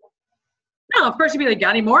 No, of course you'd be like, got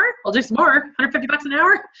any more? I'll do some more, $150 an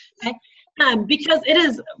hour. Okay. Because it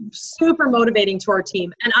is super motivating to our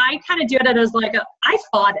team. And I kind of do it as like, I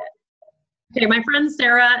fought it. Okay, my friends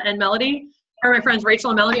Sarah and Melody, or my friends Rachel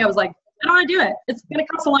and Melody, I was like, I don't want to do it. It's going to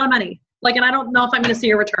cost a lot of money. Like, and I don't know if I'm going to see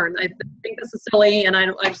a return. I think this is silly and I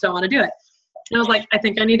just don't want to do it. And I was like, I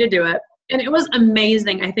think I need to do it. And it was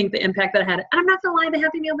amazing, I think, the impact that I had. And I'm not going to lie, the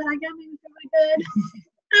Happy Meal that I got made me feel really good.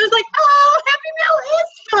 I was like, oh, Happy Meal is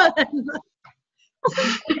fun.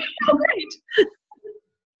 Oh, great.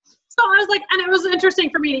 So I was like, and it was interesting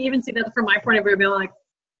for me to even see that from my point of view, being like,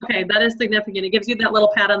 okay, that is significant. It gives you that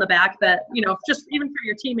little pat on the back that, you know, just even for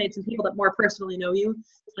your teammates and people that more personally know you,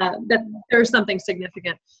 that there's something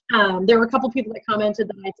significant. There were a couple people that commented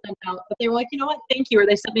that I sent out, but they were like, you know what, thank you. Or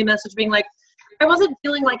they sent me a message being like, I wasn't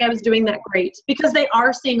feeling like I was doing that great, because they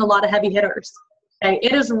are seeing a lot of heavy hitters. Okay,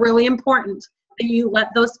 it is really important that you let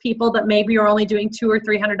those people that maybe are only doing $200 or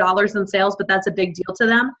 $300 in sales, but that's a big deal to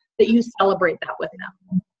them, that you celebrate that with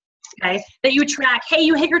them. Okay, that you track, hey,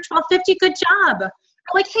 you hit your 1250, good job. Or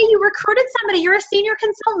like, hey, you recruited somebody, you're a senior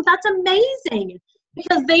consultant, that's amazing.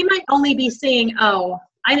 Because they might only be seeing, oh,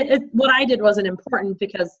 what I did wasn't important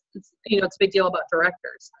because it's, you know, it's a big deal about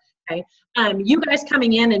directors. Okay, you guys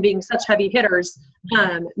coming in and being such heavy hitters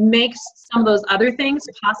makes some of those other things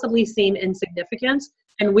possibly seem insignificant.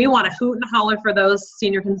 And we want to hoot and holler for those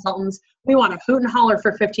senior consultants. We want to hoot and holler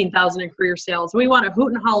for 15,000 in career sales. We want to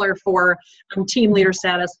hoot and holler for team leader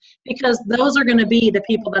status, because those are going to be the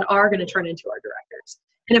people that are going to turn into our directors.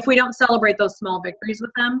 And if we don't celebrate those small victories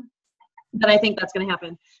with them, then I think that's going to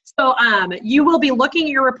happen. So you will be looking at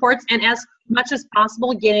your reports and as much as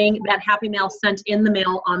possible getting that Happy Mail sent in the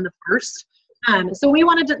mail on the 1st. So we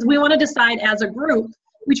want to decide as a group.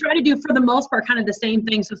 We try to do, for the most part, kind of the same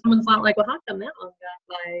thing. So someone's not like, well, how come that one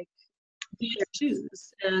got like their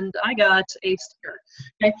shoes and I got a sticker?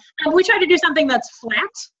 Okay, we try to do something that's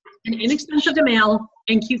flat and inexpensive to mail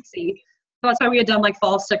and cutesy. So that's why we had done like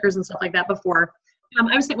fall stickers and stuff like that before.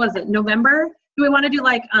 I was thinking, what is it, November? Do we want to do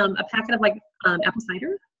like a packet of like apple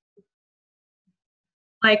cider?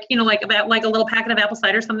 Like, you know, like a little packet of apple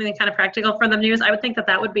cider, something kind of practical for them to use. I would think that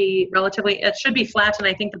that would be relatively, it should be flat, and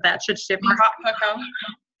I think that that should ship. Or hot cocoa.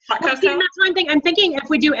 Hot cocoa? See, that's one thing. I'm thinking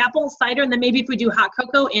if we do apple cider, and then maybe if we do hot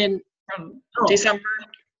cocoa in December.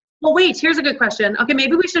 Well, wait, here's a good question. Okay,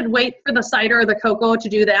 maybe we should wait for the cider or the cocoa to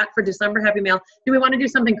do that for December Happy Mail. Do we want to do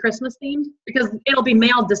something Christmas themed? Because it'll be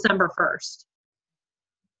mailed December 1st.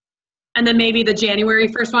 And then maybe the January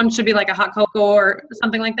 1st one should be like a hot cocoa or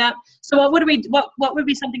something like that. So what would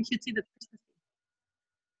be something cutesy that's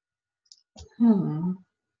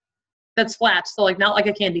that's flat? So like not like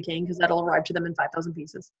a candy cane, because that'll arrive to them in 5,000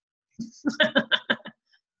 pieces.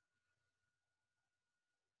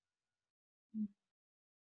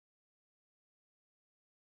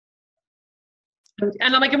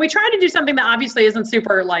 And I'm like, and we try to do something that obviously isn't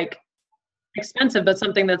super like expensive, but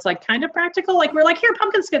something that's like kind of practical. Like we're like, here,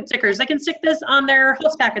 pumpkin stickers. They can stick this on their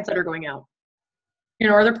host packets that are going out, you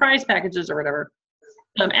know, or their prize packages or whatever.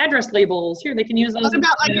 Address labels. Here, they can use those. What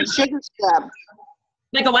about like a sugar scrub?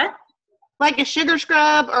 Like a what? Like a sugar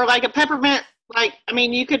scrub or like a peppermint. Like, I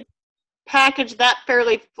mean, you could package that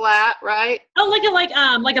fairly flat, right? Oh,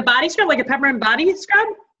 like a body scrub, like a peppermint body scrub.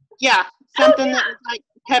 Yeah, something that's like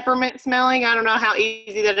peppermint smelling. I don't know how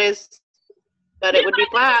easy that is, but it would be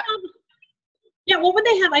flat. Yeah, what would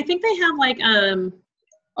they have? I think they have like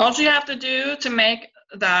All you have to do to make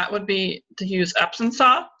that would be to use Epsom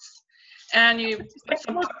salts, and you put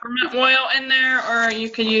some peppermint oil in there, or you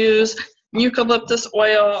could use eucalyptus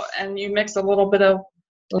oil, and you mix a little bit of,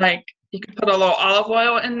 like, you could put a little olive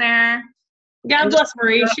oil in there. God bless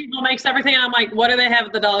Marie. She makes everything. I'm like, what do they have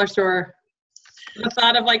at the dollar store? The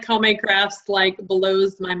thought of like homemade crafts like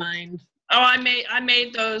blows my mind. Oh, I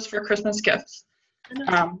made those for Christmas gifts.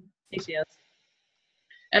 She is.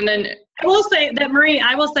 And then I will say that, Marie,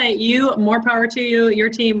 I will say you, more power to you. Your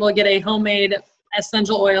team will get a homemade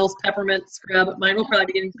essential oils peppermint scrub. Mine will probably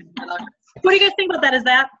be getting $5. What do you guys think about that? Is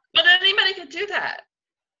that? But anybody could do that.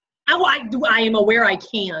 I am aware I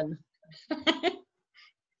can.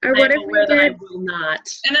 Or what I if am we aware that I did? will not.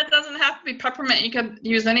 And it doesn't have to be peppermint. You could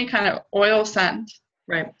use any kind of oil scent.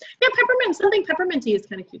 Right. Yeah, peppermint. Something pepperminty is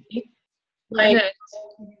kind of cute. Like, Okay.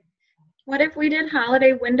 What if we did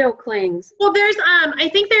holiday window clings? well, there's I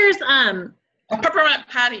think there's A peppermint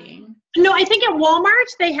patty. no, I think at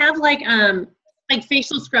Walmart they have like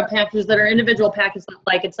facial scrub packages that are individual packages.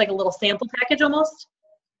 Like it's like a little sample package almost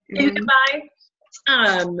that you can buy.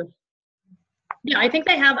 Yeah, I think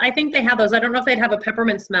they have those. I don't know if they'd have a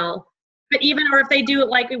peppermint smell. But even, or if they do,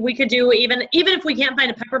 like we could do even if we can't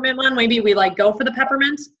find a peppermint one, maybe we like go for the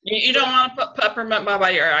peppermint. You don't want to put peppermint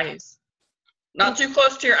by your eyes. Not too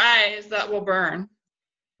close to your eyes, that will burn.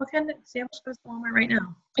 Okay, see how much goes to Walmart right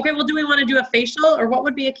now. Okay, well, do we want to do a facial, or what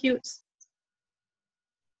would be a cute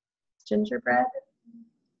gingerbread?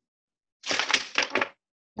 How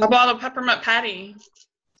about a peppermint patty?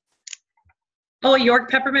 Oh, a York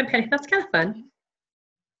peppermint patty. That's kind of fun.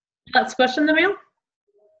 Let squish in the mail?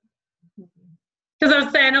 Because I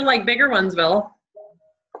was saying, I know like bigger ones will.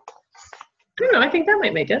 I don't know. I think that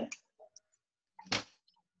might make it.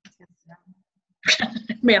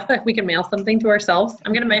 Mail. We can mail something to ourselves.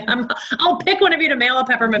 I'll pick one of you to mail a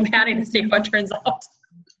peppermint patty to see what turns out.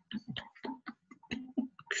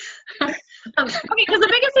 Okay, because the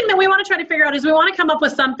biggest thing that we want to try to figure out is we want to come up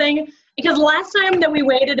with something. Because last time that we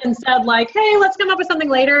waited and said like, hey, let's come up with something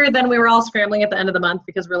later, then we were all scrambling at the end of the month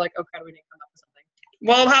because we're like, okay, we didn't come up with something.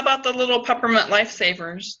 Well, how about the little peppermint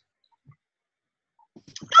lifesavers?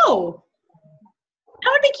 Oh, that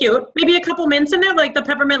would be cute. Maybe a couple mints in there, like the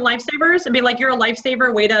peppermint lifesavers, and be like, you're a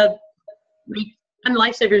lifesaver, way to make, and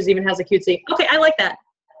Lifesavers even has a cutesy. Okay, I like that.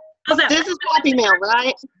 How's that? This is Happy Mail,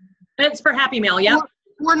 right? It's for Happy Mail, yep.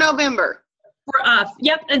 For November. For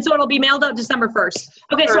yep, and so it'll be mailed out December 1st.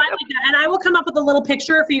 Okay, so I like that, and I will come up with a little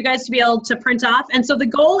picture for you guys to be able to print off, and so the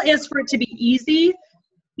goal is for it to be easy.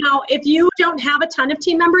 Now, if you don't have a ton of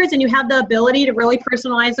team members and you have the ability to really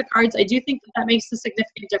personalize the cards, I do think that makes a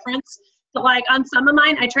significant difference. But like on some of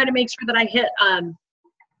mine, I try to make sure that I hit, and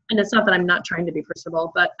it's not that I'm not trying to be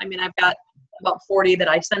personable, but I mean, I've got about 40 that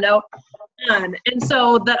I send out. And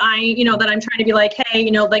so that that I'm trying to be like, hey,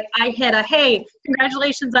 like I hit a, hey,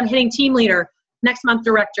 congratulations on hitting team leader, next month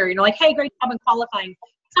director, like, hey, great job in qualifying.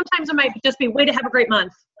 Sometimes it might just be way to have a great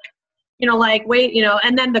month. Like, wait,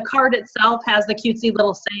 and then the card itself has the cutesy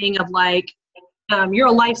little saying of like, you're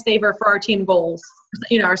a lifesaver for our team goals,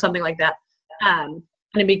 or something like that. And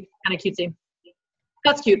it'd be kind of cutesy.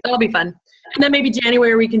 That's cute. That'll be fun. And then maybe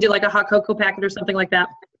January we can do like a hot cocoa packet or something like that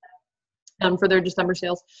for their December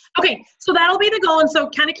sales. Okay, so that'll be the goal. And so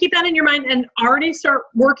kind of keep that in your mind and already start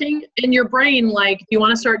working in your brain. Like, do you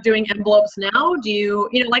want to start doing envelopes now? Do you,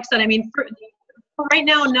 like I said, I mean, for right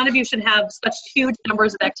now, none of you should have such huge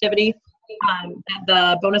numbers of activity.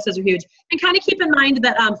 The bonuses are huge. And kind of keep in mind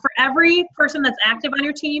that for every person that's active on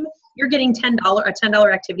your team, you're getting a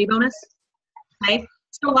 $10 activity bonus. Okay?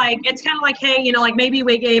 So like, it's kind of like, hey, like maybe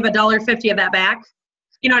we gave $1.50 of that back,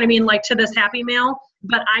 you know what I mean? Like to this Happy Mail,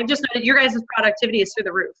 but I've just noted your guys' productivity is through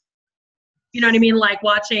the roof. You know what I mean? Like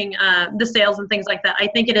watching the sales and things like that. I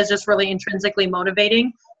think it is just really intrinsically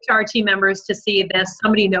motivating to our team members to see this.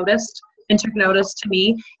 Somebody noticed and took notice to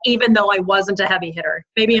me, even though I wasn't a heavy hitter.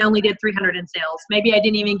 Maybe I only did 300 in sales. Maybe I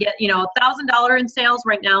didn't even get, $1,000 in sales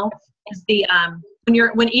right now is the,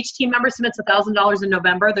 when each team member submits $1,000 in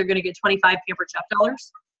November, they're going to get 25 Pampered Chef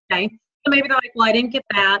dollars. Okay. So maybe they're like, well, I didn't get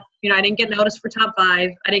that. I didn't get noticed for top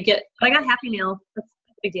 5. But I got Happy Meal. That's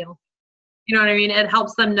a big deal. You know what I mean? It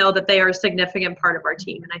helps them know that they are a significant part of our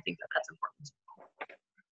team. And I think that that's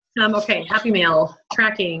important. Okay. Happy Meal,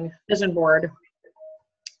 tracking, vision board.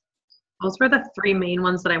 Those were the 3 main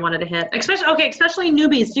ones that I wanted to hit. Especially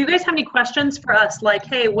newbies. Do you guys have any questions for us? Like,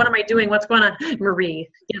 hey, what am I doing? What's going on? Marie.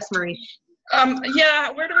 Yes, Marie.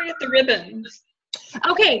 Yeah, where do we get the ribbons?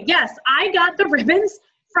 Okay, yes, I got the ribbons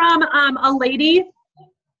from a lady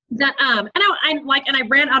that and I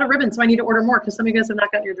ran out of ribbons, so I need to order more because some of you guys have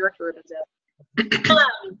not gotten your director ribbons yet.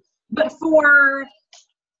 But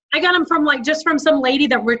I got them from just from some lady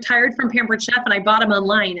that retired from Pampered Chef, and I bought them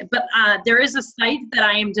online. But there is a site that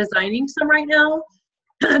I am designing some right now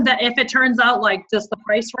that if it turns out like just the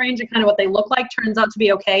price range and kind of what they look like turns out to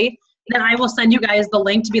be okay, then I will send you guys the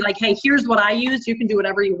link to be like, hey, here's what I use. You can do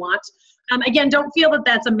whatever you want. Again, don't feel that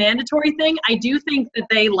that's a mandatory thing. I do think that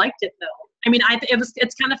they liked it though. I mean,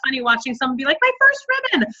 it's kind of funny watching someone be like, my first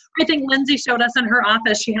ribbon. I think Lindsay showed us in her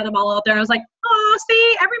office. She had them all out there. I was like, oh,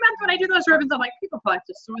 see, every month when I do those ribbons, I'm like, people probably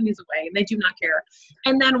just throwing these away, and they do not care.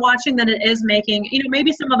 And then watching that it is making,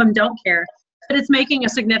 maybe some of them don't care, but it's making a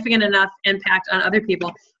significant enough impact on other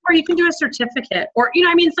people. Or you can do a certificate, or,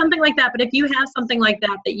 something like that. But if you have something like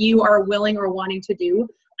that you are willing or wanting to do,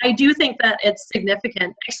 I do think that it's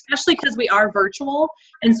significant, especially because we are virtual.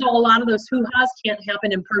 And so a lot of those hoo-has can't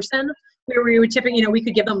happen in person, where we would typically, we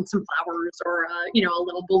could give them some flowers or, a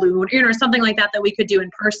little balloon, or something like that we could do in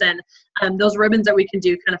person. Those ribbons that we can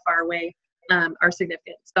do kind of far away are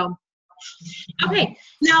significant. So, okay,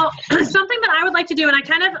 now something that I would like to do, and I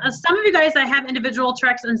kind of, some of you guys, I have individual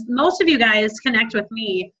treks, and most of you guys connect with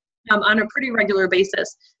me on a pretty regular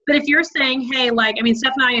basis. But if you're saying, hey,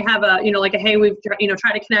 Steph and I have hey, we've,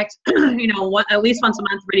 tried to connect, at least once a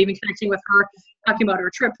month, but even connecting with her, talking about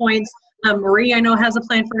her trip points. Marie, I know, has a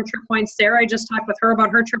plan for her trip points. Sarah, I just talked with her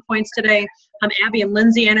about her trip points today. Abby and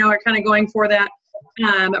Lindsay, I know, are kind of going for that.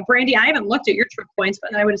 Brandy, I haven't looked at your trip points,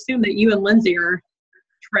 but I would assume that you and Lindsay are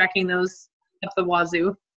tracking those up the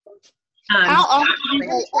wazoo. How often do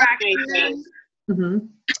you update those?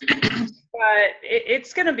 Mm-hmm. But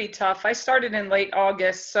it's going to be tough. I started in late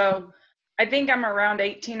August, so I think I'm around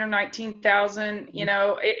 18 or 19,000.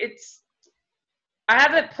 I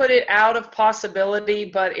haven't put it out of possibility,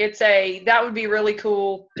 but that would be really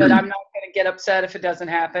cool, but I'm not going to get upset if it doesn't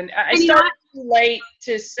happen. I started too late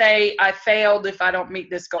to say I failed if I don't meet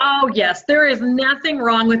this goal. Oh, yes. There is nothing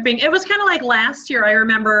wrong with it was kind of like last year, I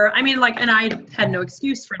remember. And I had no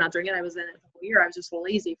excuse for not drinking. I was in it the whole year. I was just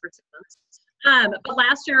lazy for 6 months. But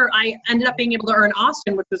last year, I ended up being able to earn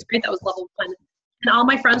Austin, which was great. That was level 1. And all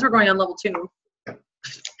my friends were going on level 2.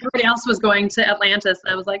 Everybody else was going to Atlantis.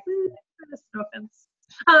 And I was like, no offense.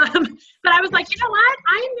 But I was like, you know what?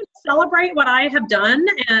 I am going to celebrate what I have done.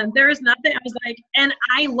 And there is nothing. I was like, and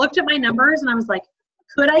I looked at my numbers and I was like,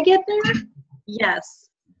 could I get there? Yes.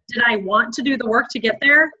 Did I want to do the work to get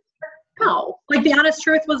there? No. The honest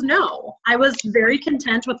truth was no. I was very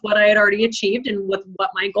content with what I had already achieved and with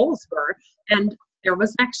what my goals were. And there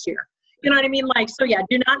was next year. You know what I mean? So yeah,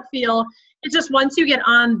 do not feel, it's just once you get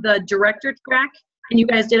on the director track, and you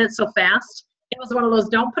guys did it so fast, it was one of those,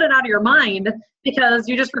 don't put it out of your mind, because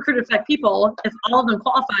you just recruited 5 people. If all of them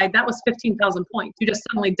qualified, that was 15,000 points. You just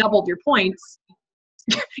suddenly doubled your points,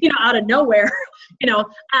 out of nowhere,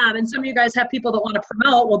 and some of you guys have people that want to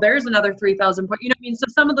promote. Well, there's another 3,000 points. So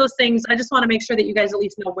some of those things, I just want to make sure that you guys at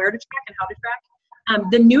least know where to track and how to track.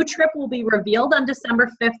 The new trip will be revealed on December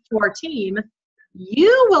 5th to our team.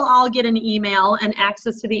 You will all get an email and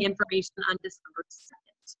access to the information on December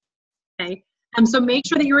 2nd. Okay. So make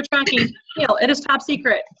sure that you are tracking. It is top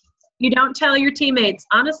secret. You don't tell your teammates.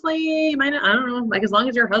 Honestly, you might not, I don't know, as long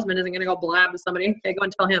as your husband isn't going to go blab to somebody, okay, go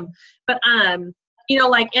and tell him. But,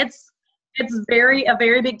 it's a very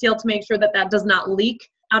big deal to make sure that that does not leak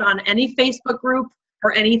out on any Facebook group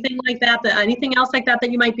or anything like that, anything else like that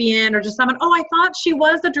you might be in, or just someone, oh, I thought she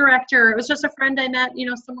was the director. It was just a friend I met,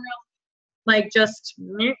 somewhere else. Just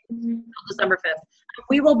December 5th.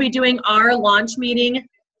 We will be doing our launch meeting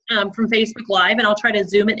from Facebook Live, and I'll try to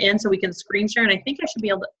zoom it in so we can screen share. And I think I should be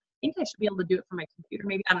able to do it from my computer.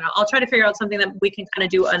 Maybe, I don't know. I'll try to figure out something that we can kind of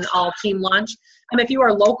do an all team launch. If you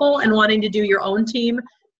are local and wanting to do your own team,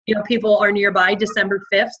 people are nearby, December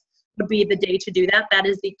 5th would be the day to do that. That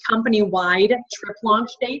is the company-wide trip launch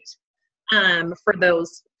date for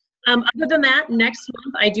those. Other than that, next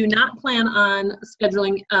month, I do not plan on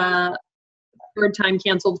scheduling a third time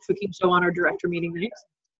canceled cooking show on our director meeting night.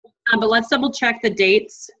 But let's double check the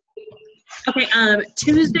dates. Okay,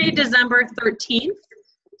 Tuesday, December 13th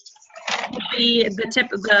would be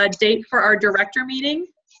the date for our director meeting.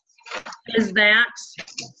 Is that,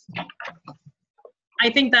 I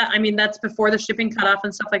think that, that's before the shipping cutoff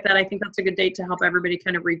and stuff like that. I think that's a good date to help everybody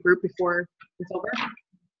kind of regroup before it's over.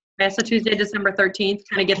 Okay, so Tuesday, December 13th,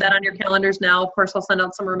 kind of get that on your calendars now. Of course, I'll send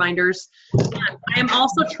out some reminders. I am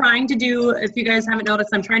also trying to do, if you guys haven't noticed,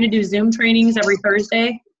 I'm trying to do Zoom trainings every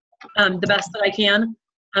Thursday, the best that I can.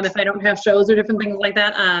 If I don't have shows or different things like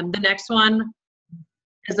that. The next one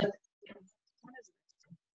is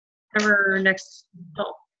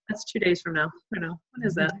that's 2 days from now. I don't know. What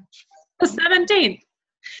is that? The 17th.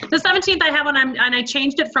 The 17th I have one, and I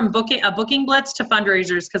changed it from booking blitz to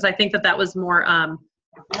fundraisers because I think that was more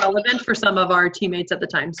relevant for some of our teammates at the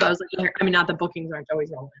time. So I was like, not that bookings aren't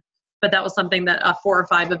always relevant, but that was something that 4 or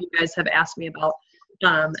 5 of you guys have asked me about.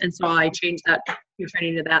 And so I changed that, your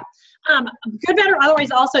training to that. Good, better,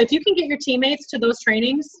 otherwise also, if you can get your teammates to those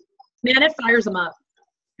trainings, man, it fires them up.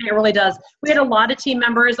 It really does. We had a lot of team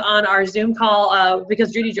members on our Zoom call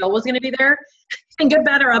because Judy Joel was going to be there. And good,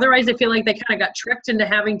 bad, or otherwise, I feel like they kind of got tricked into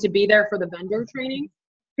having to be there for the vendor training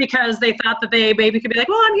because they thought that they maybe could be like,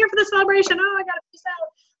 well, I'm here for the celebration. Oh, I got to peace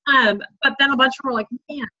out. But then a bunch of them were like,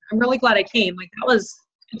 man, I'm really glad I came. Like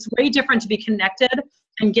it's way different to be connected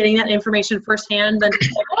and getting that information firsthand than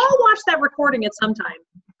just like, oh, I'll watch that recording at some time.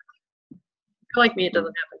 Like me, it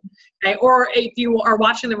doesn't happen. Okay? Or if you are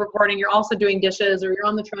watching the recording, you're also doing dishes, or you're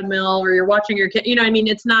on the treadmill, or you're watching your kid. You know what I mean?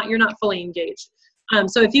 You're not fully engaged.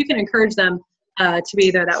 So if you can encourage them to be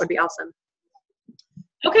there, that would be awesome.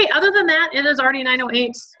 Okay, other than that, it is already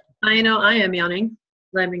 9:08. I know I am yawning.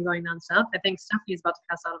 I've been going nonstop. I think Stephanie's about to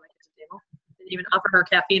pass out on my kitchen table. Didn't even offer her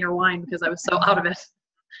caffeine or wine because I was so out of it.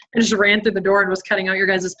 I just ran through the door and was cutting out your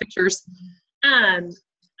guys' pictures.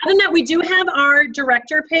 Other than that, we do have our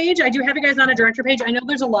director page. I do have you guys on a director page. I know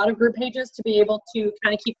there's a lot of group pages to be able to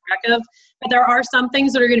kind of keep track of, but there are some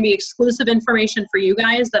things that are going to be exclusive information for you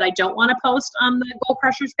guys that I don't want to post on the Goal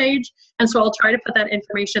Crushers page, and so I'll try to put that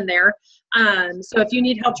information there. So if you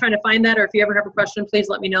need help trying to find that, or if you ever have a question, please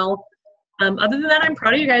let me know. Other than that, I'm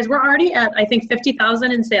proud of you guys. We're already at, I think,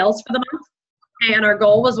 50,000 in sales for the month, and our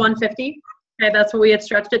goal was 150. Okay, that's what we had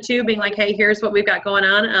stretched it to, being like, hey, here's what we've got going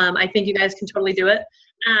on. I think you guys can totally do it.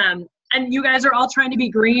 And you guys are all trying to be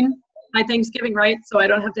green by Thanksgiving, right? So I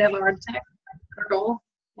don't have to have a heart attack. Our goal.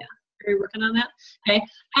 Yeah, are you working on that? Okay.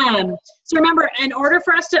 So remember, in order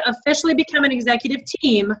for us to officially become an executive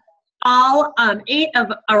team, all 9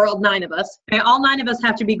 of us, okay, all 9 of us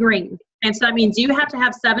have to be green. And so that means you have to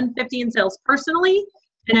have 750 in sales personally,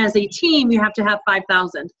 and as a team, you have to have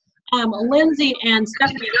 5,000. Lindsay and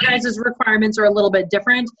Stephanie, your guys' requirements are a little bit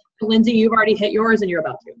different. Lindsay, you've already hit yours and you're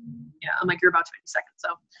about to. Yeah, I'm like, you're about to in a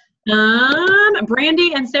second. So,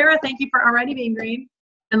 Brandy and Sarah, thank you for already being green.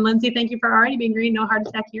 And Lindsay, thank you for already being green. No heart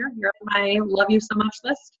attack here. You're on my love you so much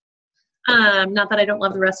list. Not that I don't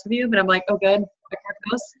love the rest of you, but I'm like, oh, good.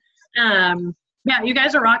 Yeah, you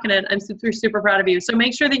guys are rocking it. I'm super, super proud of you. So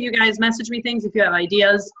make sure that you guys message me things if you have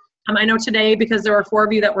ideas. I know today, because there were 4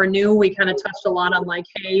 of you that were new, we kind of touched a lot on like,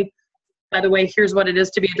 hey, by the way, here's what it is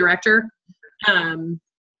to be a director.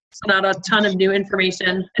 So not a ton of new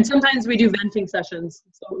information. And sometimes we do venting sessions.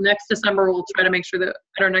 So next December, we'll try to make sure that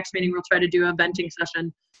at our next meeting, we'll try to do a venting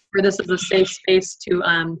session where this is a safe space to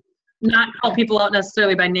not call people out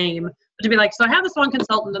necessarily by name, but to be like, so I have this one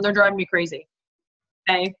consultant and they're driving me crazy.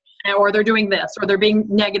 Okay. Or they're doing this, or they're being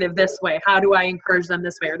negative this way. How do I encourage them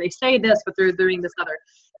this way? Or they say this, but they're doing this other.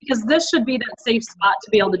 Because this should be that safe spot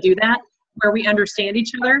to be able to do that, where we understand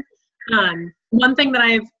each other. One thing that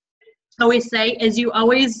I've always say is you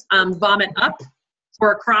always vomit up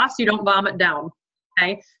or across, you don't vomit down,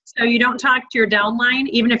 okay? So you don't talk to your downline,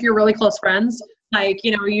 even if you're really close friends. Like,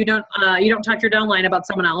 you don't talk to your downline about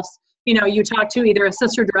someone else. You talk to either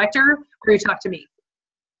assistant director or you talk to me.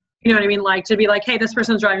 You know what I mean? Like, to be like, hey, this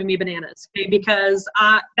person's driving me bananas, okay? Because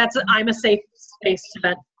I'm a safe space to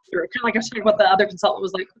vent through. Kind of like I was talking about, the other consultant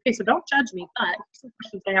was like, okay, so don't judge me, but some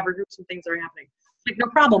questions I have or some things that are happening. Like, no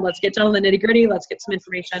problem. Let's get down to the nitty gritty. Let's get some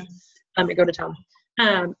information and go to town.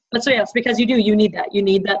 But so yes, because you need that. You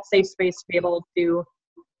need that safe space to be able to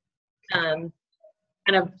kind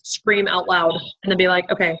of scream out loud and then be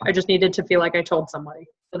like, okay, I just needed to feel like I told somebody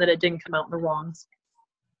so that it didn't come out in the wrongs.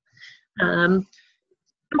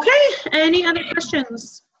 Okay, any other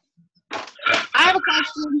questions? I have a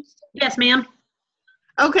question. Yes, ma'am.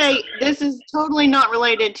 Okay, this is totally not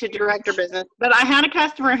related to director business, but I had a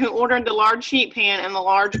customer who ordered the large sheet pan and the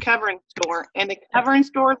large covering store, and the covering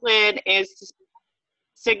store lid is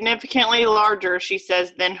significantly larger, she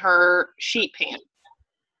says, than her sheet pan.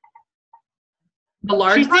 The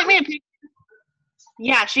large She sent me a picture.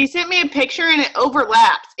 Yeah, she sent me a picture and it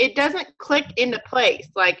overlaps. It doesn't click into place.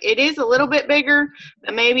 Like, it is a little bit bigger,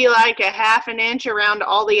 but maybe like a half an inch around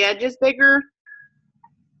all the edges bigger.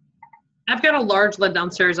 I've got a large lid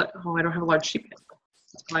downstairs. Oh, I don't have a large sheet pan.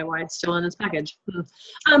 That's probably why it's still in this package.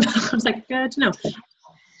 I was like, good to know.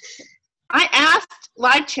 I asked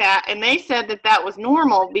live chat and they said that that was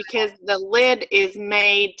normal because the lid is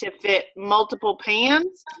made to fit multiple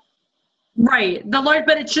pans. Right. The large,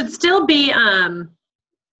 but it should still be,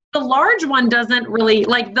 the large one doesn't really,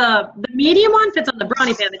 like the medium one fits on the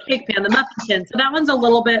brownie pan, the cake pan, the muffin tin. So that one's a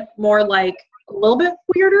little bit more like, a little bit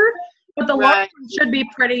weirder, but the large one should be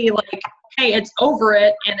pretty like, hey, it's over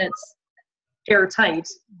it and it's airtight.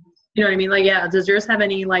 You know what I mean? Like, yeah, does yours have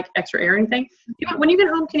any like extra air or anything? When you get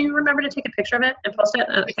home, can you remember to take a picture of it and post it?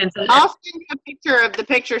 I'll send you a picture of the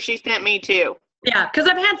picture she sent me too. Yeah, because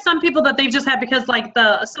I've had some people that they've just had, because like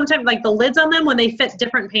sometimes like the lids on them, when they fit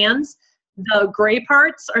different pans, the gray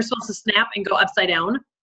parts are supposed to snap and go upside down.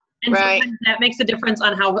 And Right. sometimes that makes a difference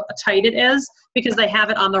on how tight it is because they have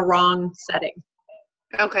it on the wrong setting.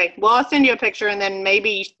 Okay. Well, I'll send you a picture, and then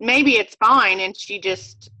maybe it's fine, and she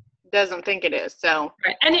just doesn't think it is. So.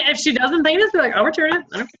 Right. And if she doesn't think this, be like, I'll return it.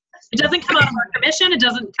 I don't care. It doesn't come out of our commission. It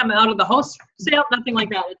doesn't come out of the host sale. Nothing like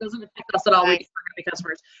that. It doesn't affect us at all. We Right. get happy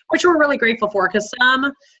customers, which we're really grateful for because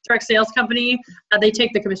some direct sales company, they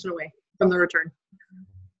take the commission away from the return.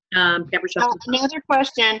 Camper Chef. Another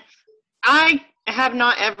question. I have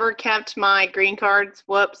not ever kept my green cards.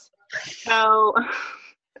 Whoops. So,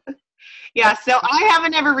 yeah, so I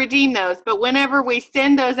haven't ever redeemed those. But whenever we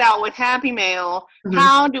send those out with Happy Mail, Mhm.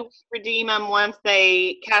 how do we redeem them once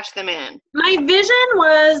they cash them in? My vision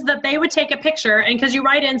was that they would take a picture, and because you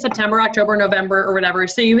write in September, October, November, or whatever,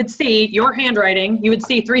 so you would see your handwriting. You would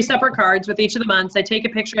see 3 separate cards with each of the months. I'd take a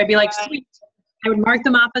picture. I'd be like, sweet. I would mark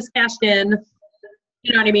them off as cashed in.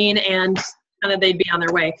 You know what I mean? And kind of they'd be on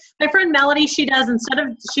their way. My friend Melody, she's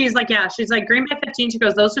like Green by 15. She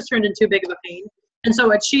goes, those just turned into too big of a pain. And so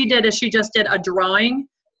what she did is she just did a drawing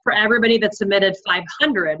for everybody that submitted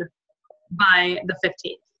 500 by the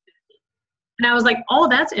 15th. And I was like, oh,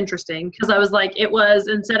 that's interesting. Because I was like, it was,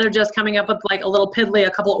 instead of just coming up with like a little piddly,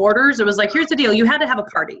 a couple of orders, it was like, here's the deal. You had to have a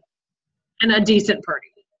party and a decent party.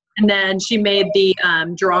 And then she made the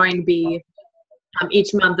drawing be,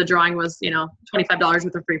 each month the drawing was, $25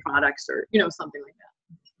 worth of free products or, something like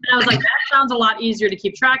that. And I was like, that sounds a lot easier to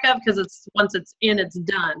keep track of because once it's in, it's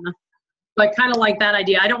done. But kind of like that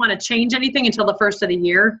idea. I don't want to change anything until the first of the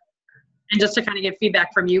year. And just to kind of get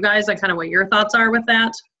feedback from you guys on kind of what your thoughts are with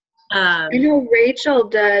that. I know Rachel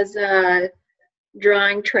does a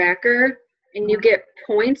drawing tracker, and you get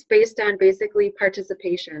points based on basically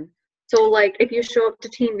participation. So like if you show up to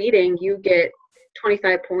team meeting, you get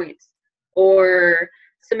 25 points. Or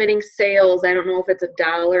submitting sales, I don't know if it's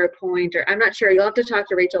 $1 a point, or I'm not sure. You'll have to talk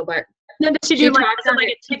to Rachel, but then does she do like talks a on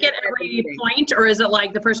it ticket at the every meeting. point, or is it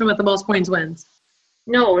like the person with the most points wins?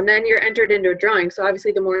 No, and then you're entered into a drawing. So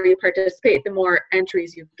obviously the more you participate, the more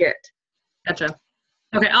entries you get. Gotcha.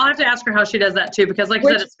 Okay, I'll have to ask her how she does that too, because like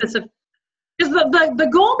I said, it's specific. Because the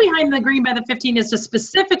goal behind the Green by the 15 is to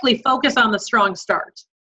specifically focus on the strong start.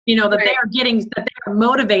 That they are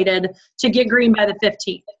motivated to get green by the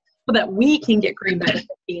 15th, so that we can get green by the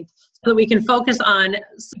 15th, so that we can focus on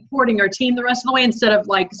supporting our team the rest of the way instead of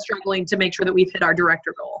like struggling to make sure that we've hit our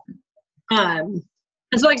director goal. And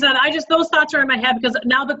so like I said, those thoughts are in my head because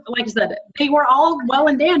now that, like I said, they were all well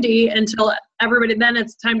and dandy until everybody, then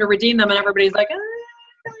it's time to redeem them and everybody's like, what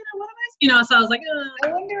am I, so I was like,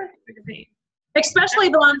 I wonder. Especially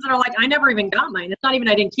the ones that are like, I never even got mine. It's not even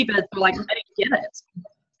I didn't keep it. They're like, I didn't get it.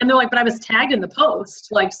 And they're like, but I was tagged in the post.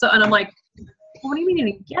 Like, so, and I'm like, what do you mean you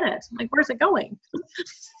didn't get it? I'm like, where's it going?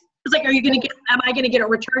 It's like, am I going to get it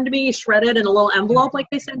returned to me, shredded in a little envelope like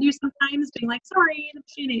they send you sometimes, being like, sorry, the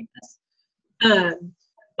machine ate this.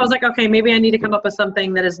 I was like, okay, maybe I need to come up with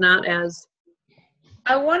something that is not as.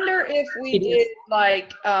 I wonder if we did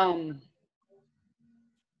like,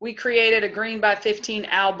 we created a Green by 15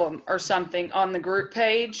 album or something on the group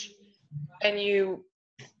page, and you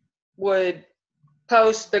would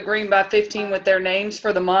post the Green by 15 with their names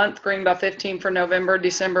for the month, Green by 15 for November,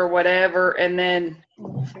 December, whatever, and then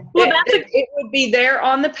it would be there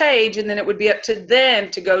on the page, and then it would be up to them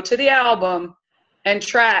to go to the album and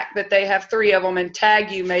track that they have 3 of them and tag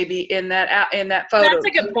you maybe in that photo. That's a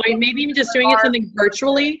good point. Maybe even just doing it something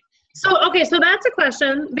virtually. So that's a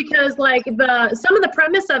question because like some of the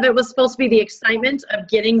premise of it was supposed to be the excitement of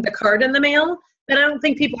getting the card in the mail, but I don't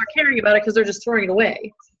think people are caring about it because they're just throwing it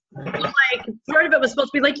away. Like part of it was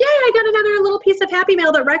supposed to be like, yay, I got another little piece of Happy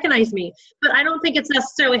Mail that recognized me. But I don't think it's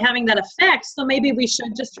necessarily having that effect. So maybe we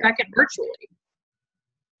should just track it virtually.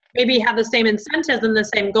 Maybe have the same incentives and the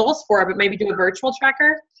same goals for it, but maybe do a virtual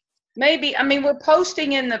tracker. Maybe. I mean, we're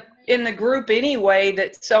posting in the group anyway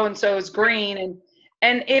that so and so is green,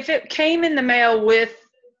 and if it came in the mail with,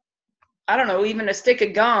 I don't know, even a stick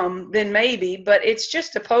of gum, then maybe, but it's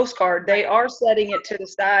just a postcard. They are setting it to the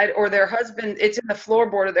side, or their husband, it's in the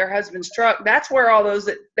floorboard of their husband's truck. That's where all those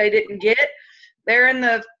that they didn't get, they're in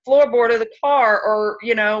the floorboard of the car or,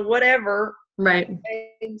 whatever. Right.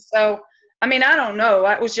 And so, I mean, I don't know.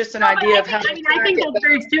 That was just an idea of how I think that's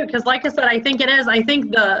very astute because like I said, I think it is. I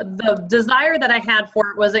think the desire that I had for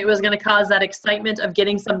it was going to cause that excitement of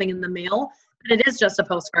getting something in the mail. But it is just a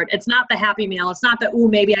postcard. It's not the Happy Mail. It's not the,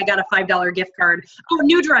 maybe I got a $5 gift card. Oh,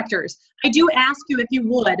 new directors. I do ask you if you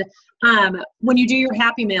would, when you do your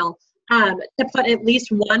Happy Mail, to put at least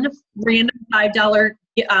one random $5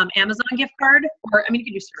 Amazon gift card, or you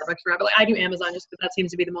can do Starbucks, but I do Amazon just because that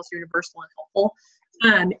seems to be the most universal and helpful,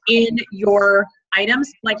 in your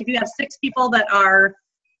items. Like if you have 6 people that are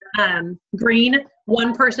green,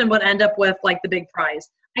 one person would end up with like the big prize.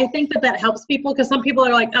 I think that helps people because some people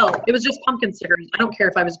are like, oh, it was just pumpkin stickers. I don't care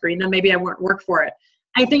if I was green, then maybe I won't work for it.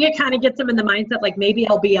 I think it kind of gets them in the mindset like maybe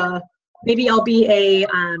I'll be a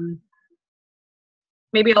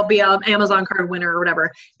Amazon card winner or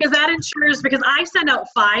whatever, because that ensures, because I send out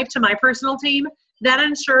 5 to my personal team, that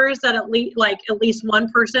ensures that at least one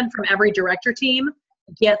person from every director team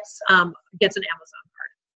gets an Amazon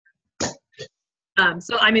card.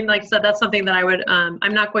 So I mean, like I said, that's something that I would,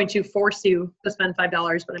 I'm not going to force you to spend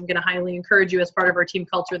 $5, but I'm going to highly encourage you as part of our team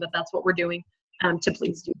culture that that's what we're doing, to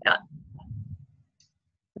please do that.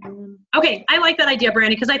 Okay, I like that idea,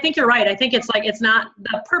 Brandy, because I think you're right. I think it's like, it's not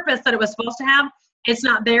the purpose that it was supposed to have. It's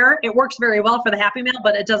not there. It works very well for the Happy Mail,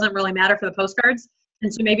 but it doesn't really matter for the postcards.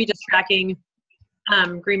 And so maybe just tracking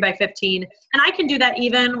green by 15. And I can do that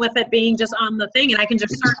even with it being just on the thing, and I can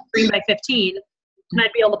just search green by 15, and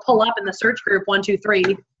I'd be able to pull up in the search group 1, 2, 3.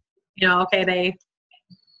 You know, okay,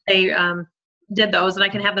 they did those, and I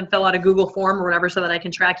can have them fill out a Google form or whatever so that I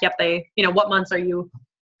can track. Yep, what months are you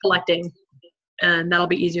collecting? And that'll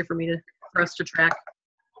be easier for us to track.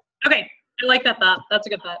 Okay, I like that thought. That's a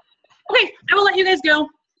good thought. Okay, I will let you guys go.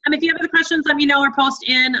 If you have other questions, let me know or post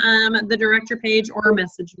in the director page or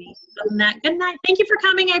message me. Other than that, good night. Thank you for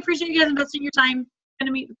coming. I appreciate you guys investing your time. Going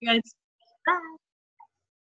to meet with you guys. Bye.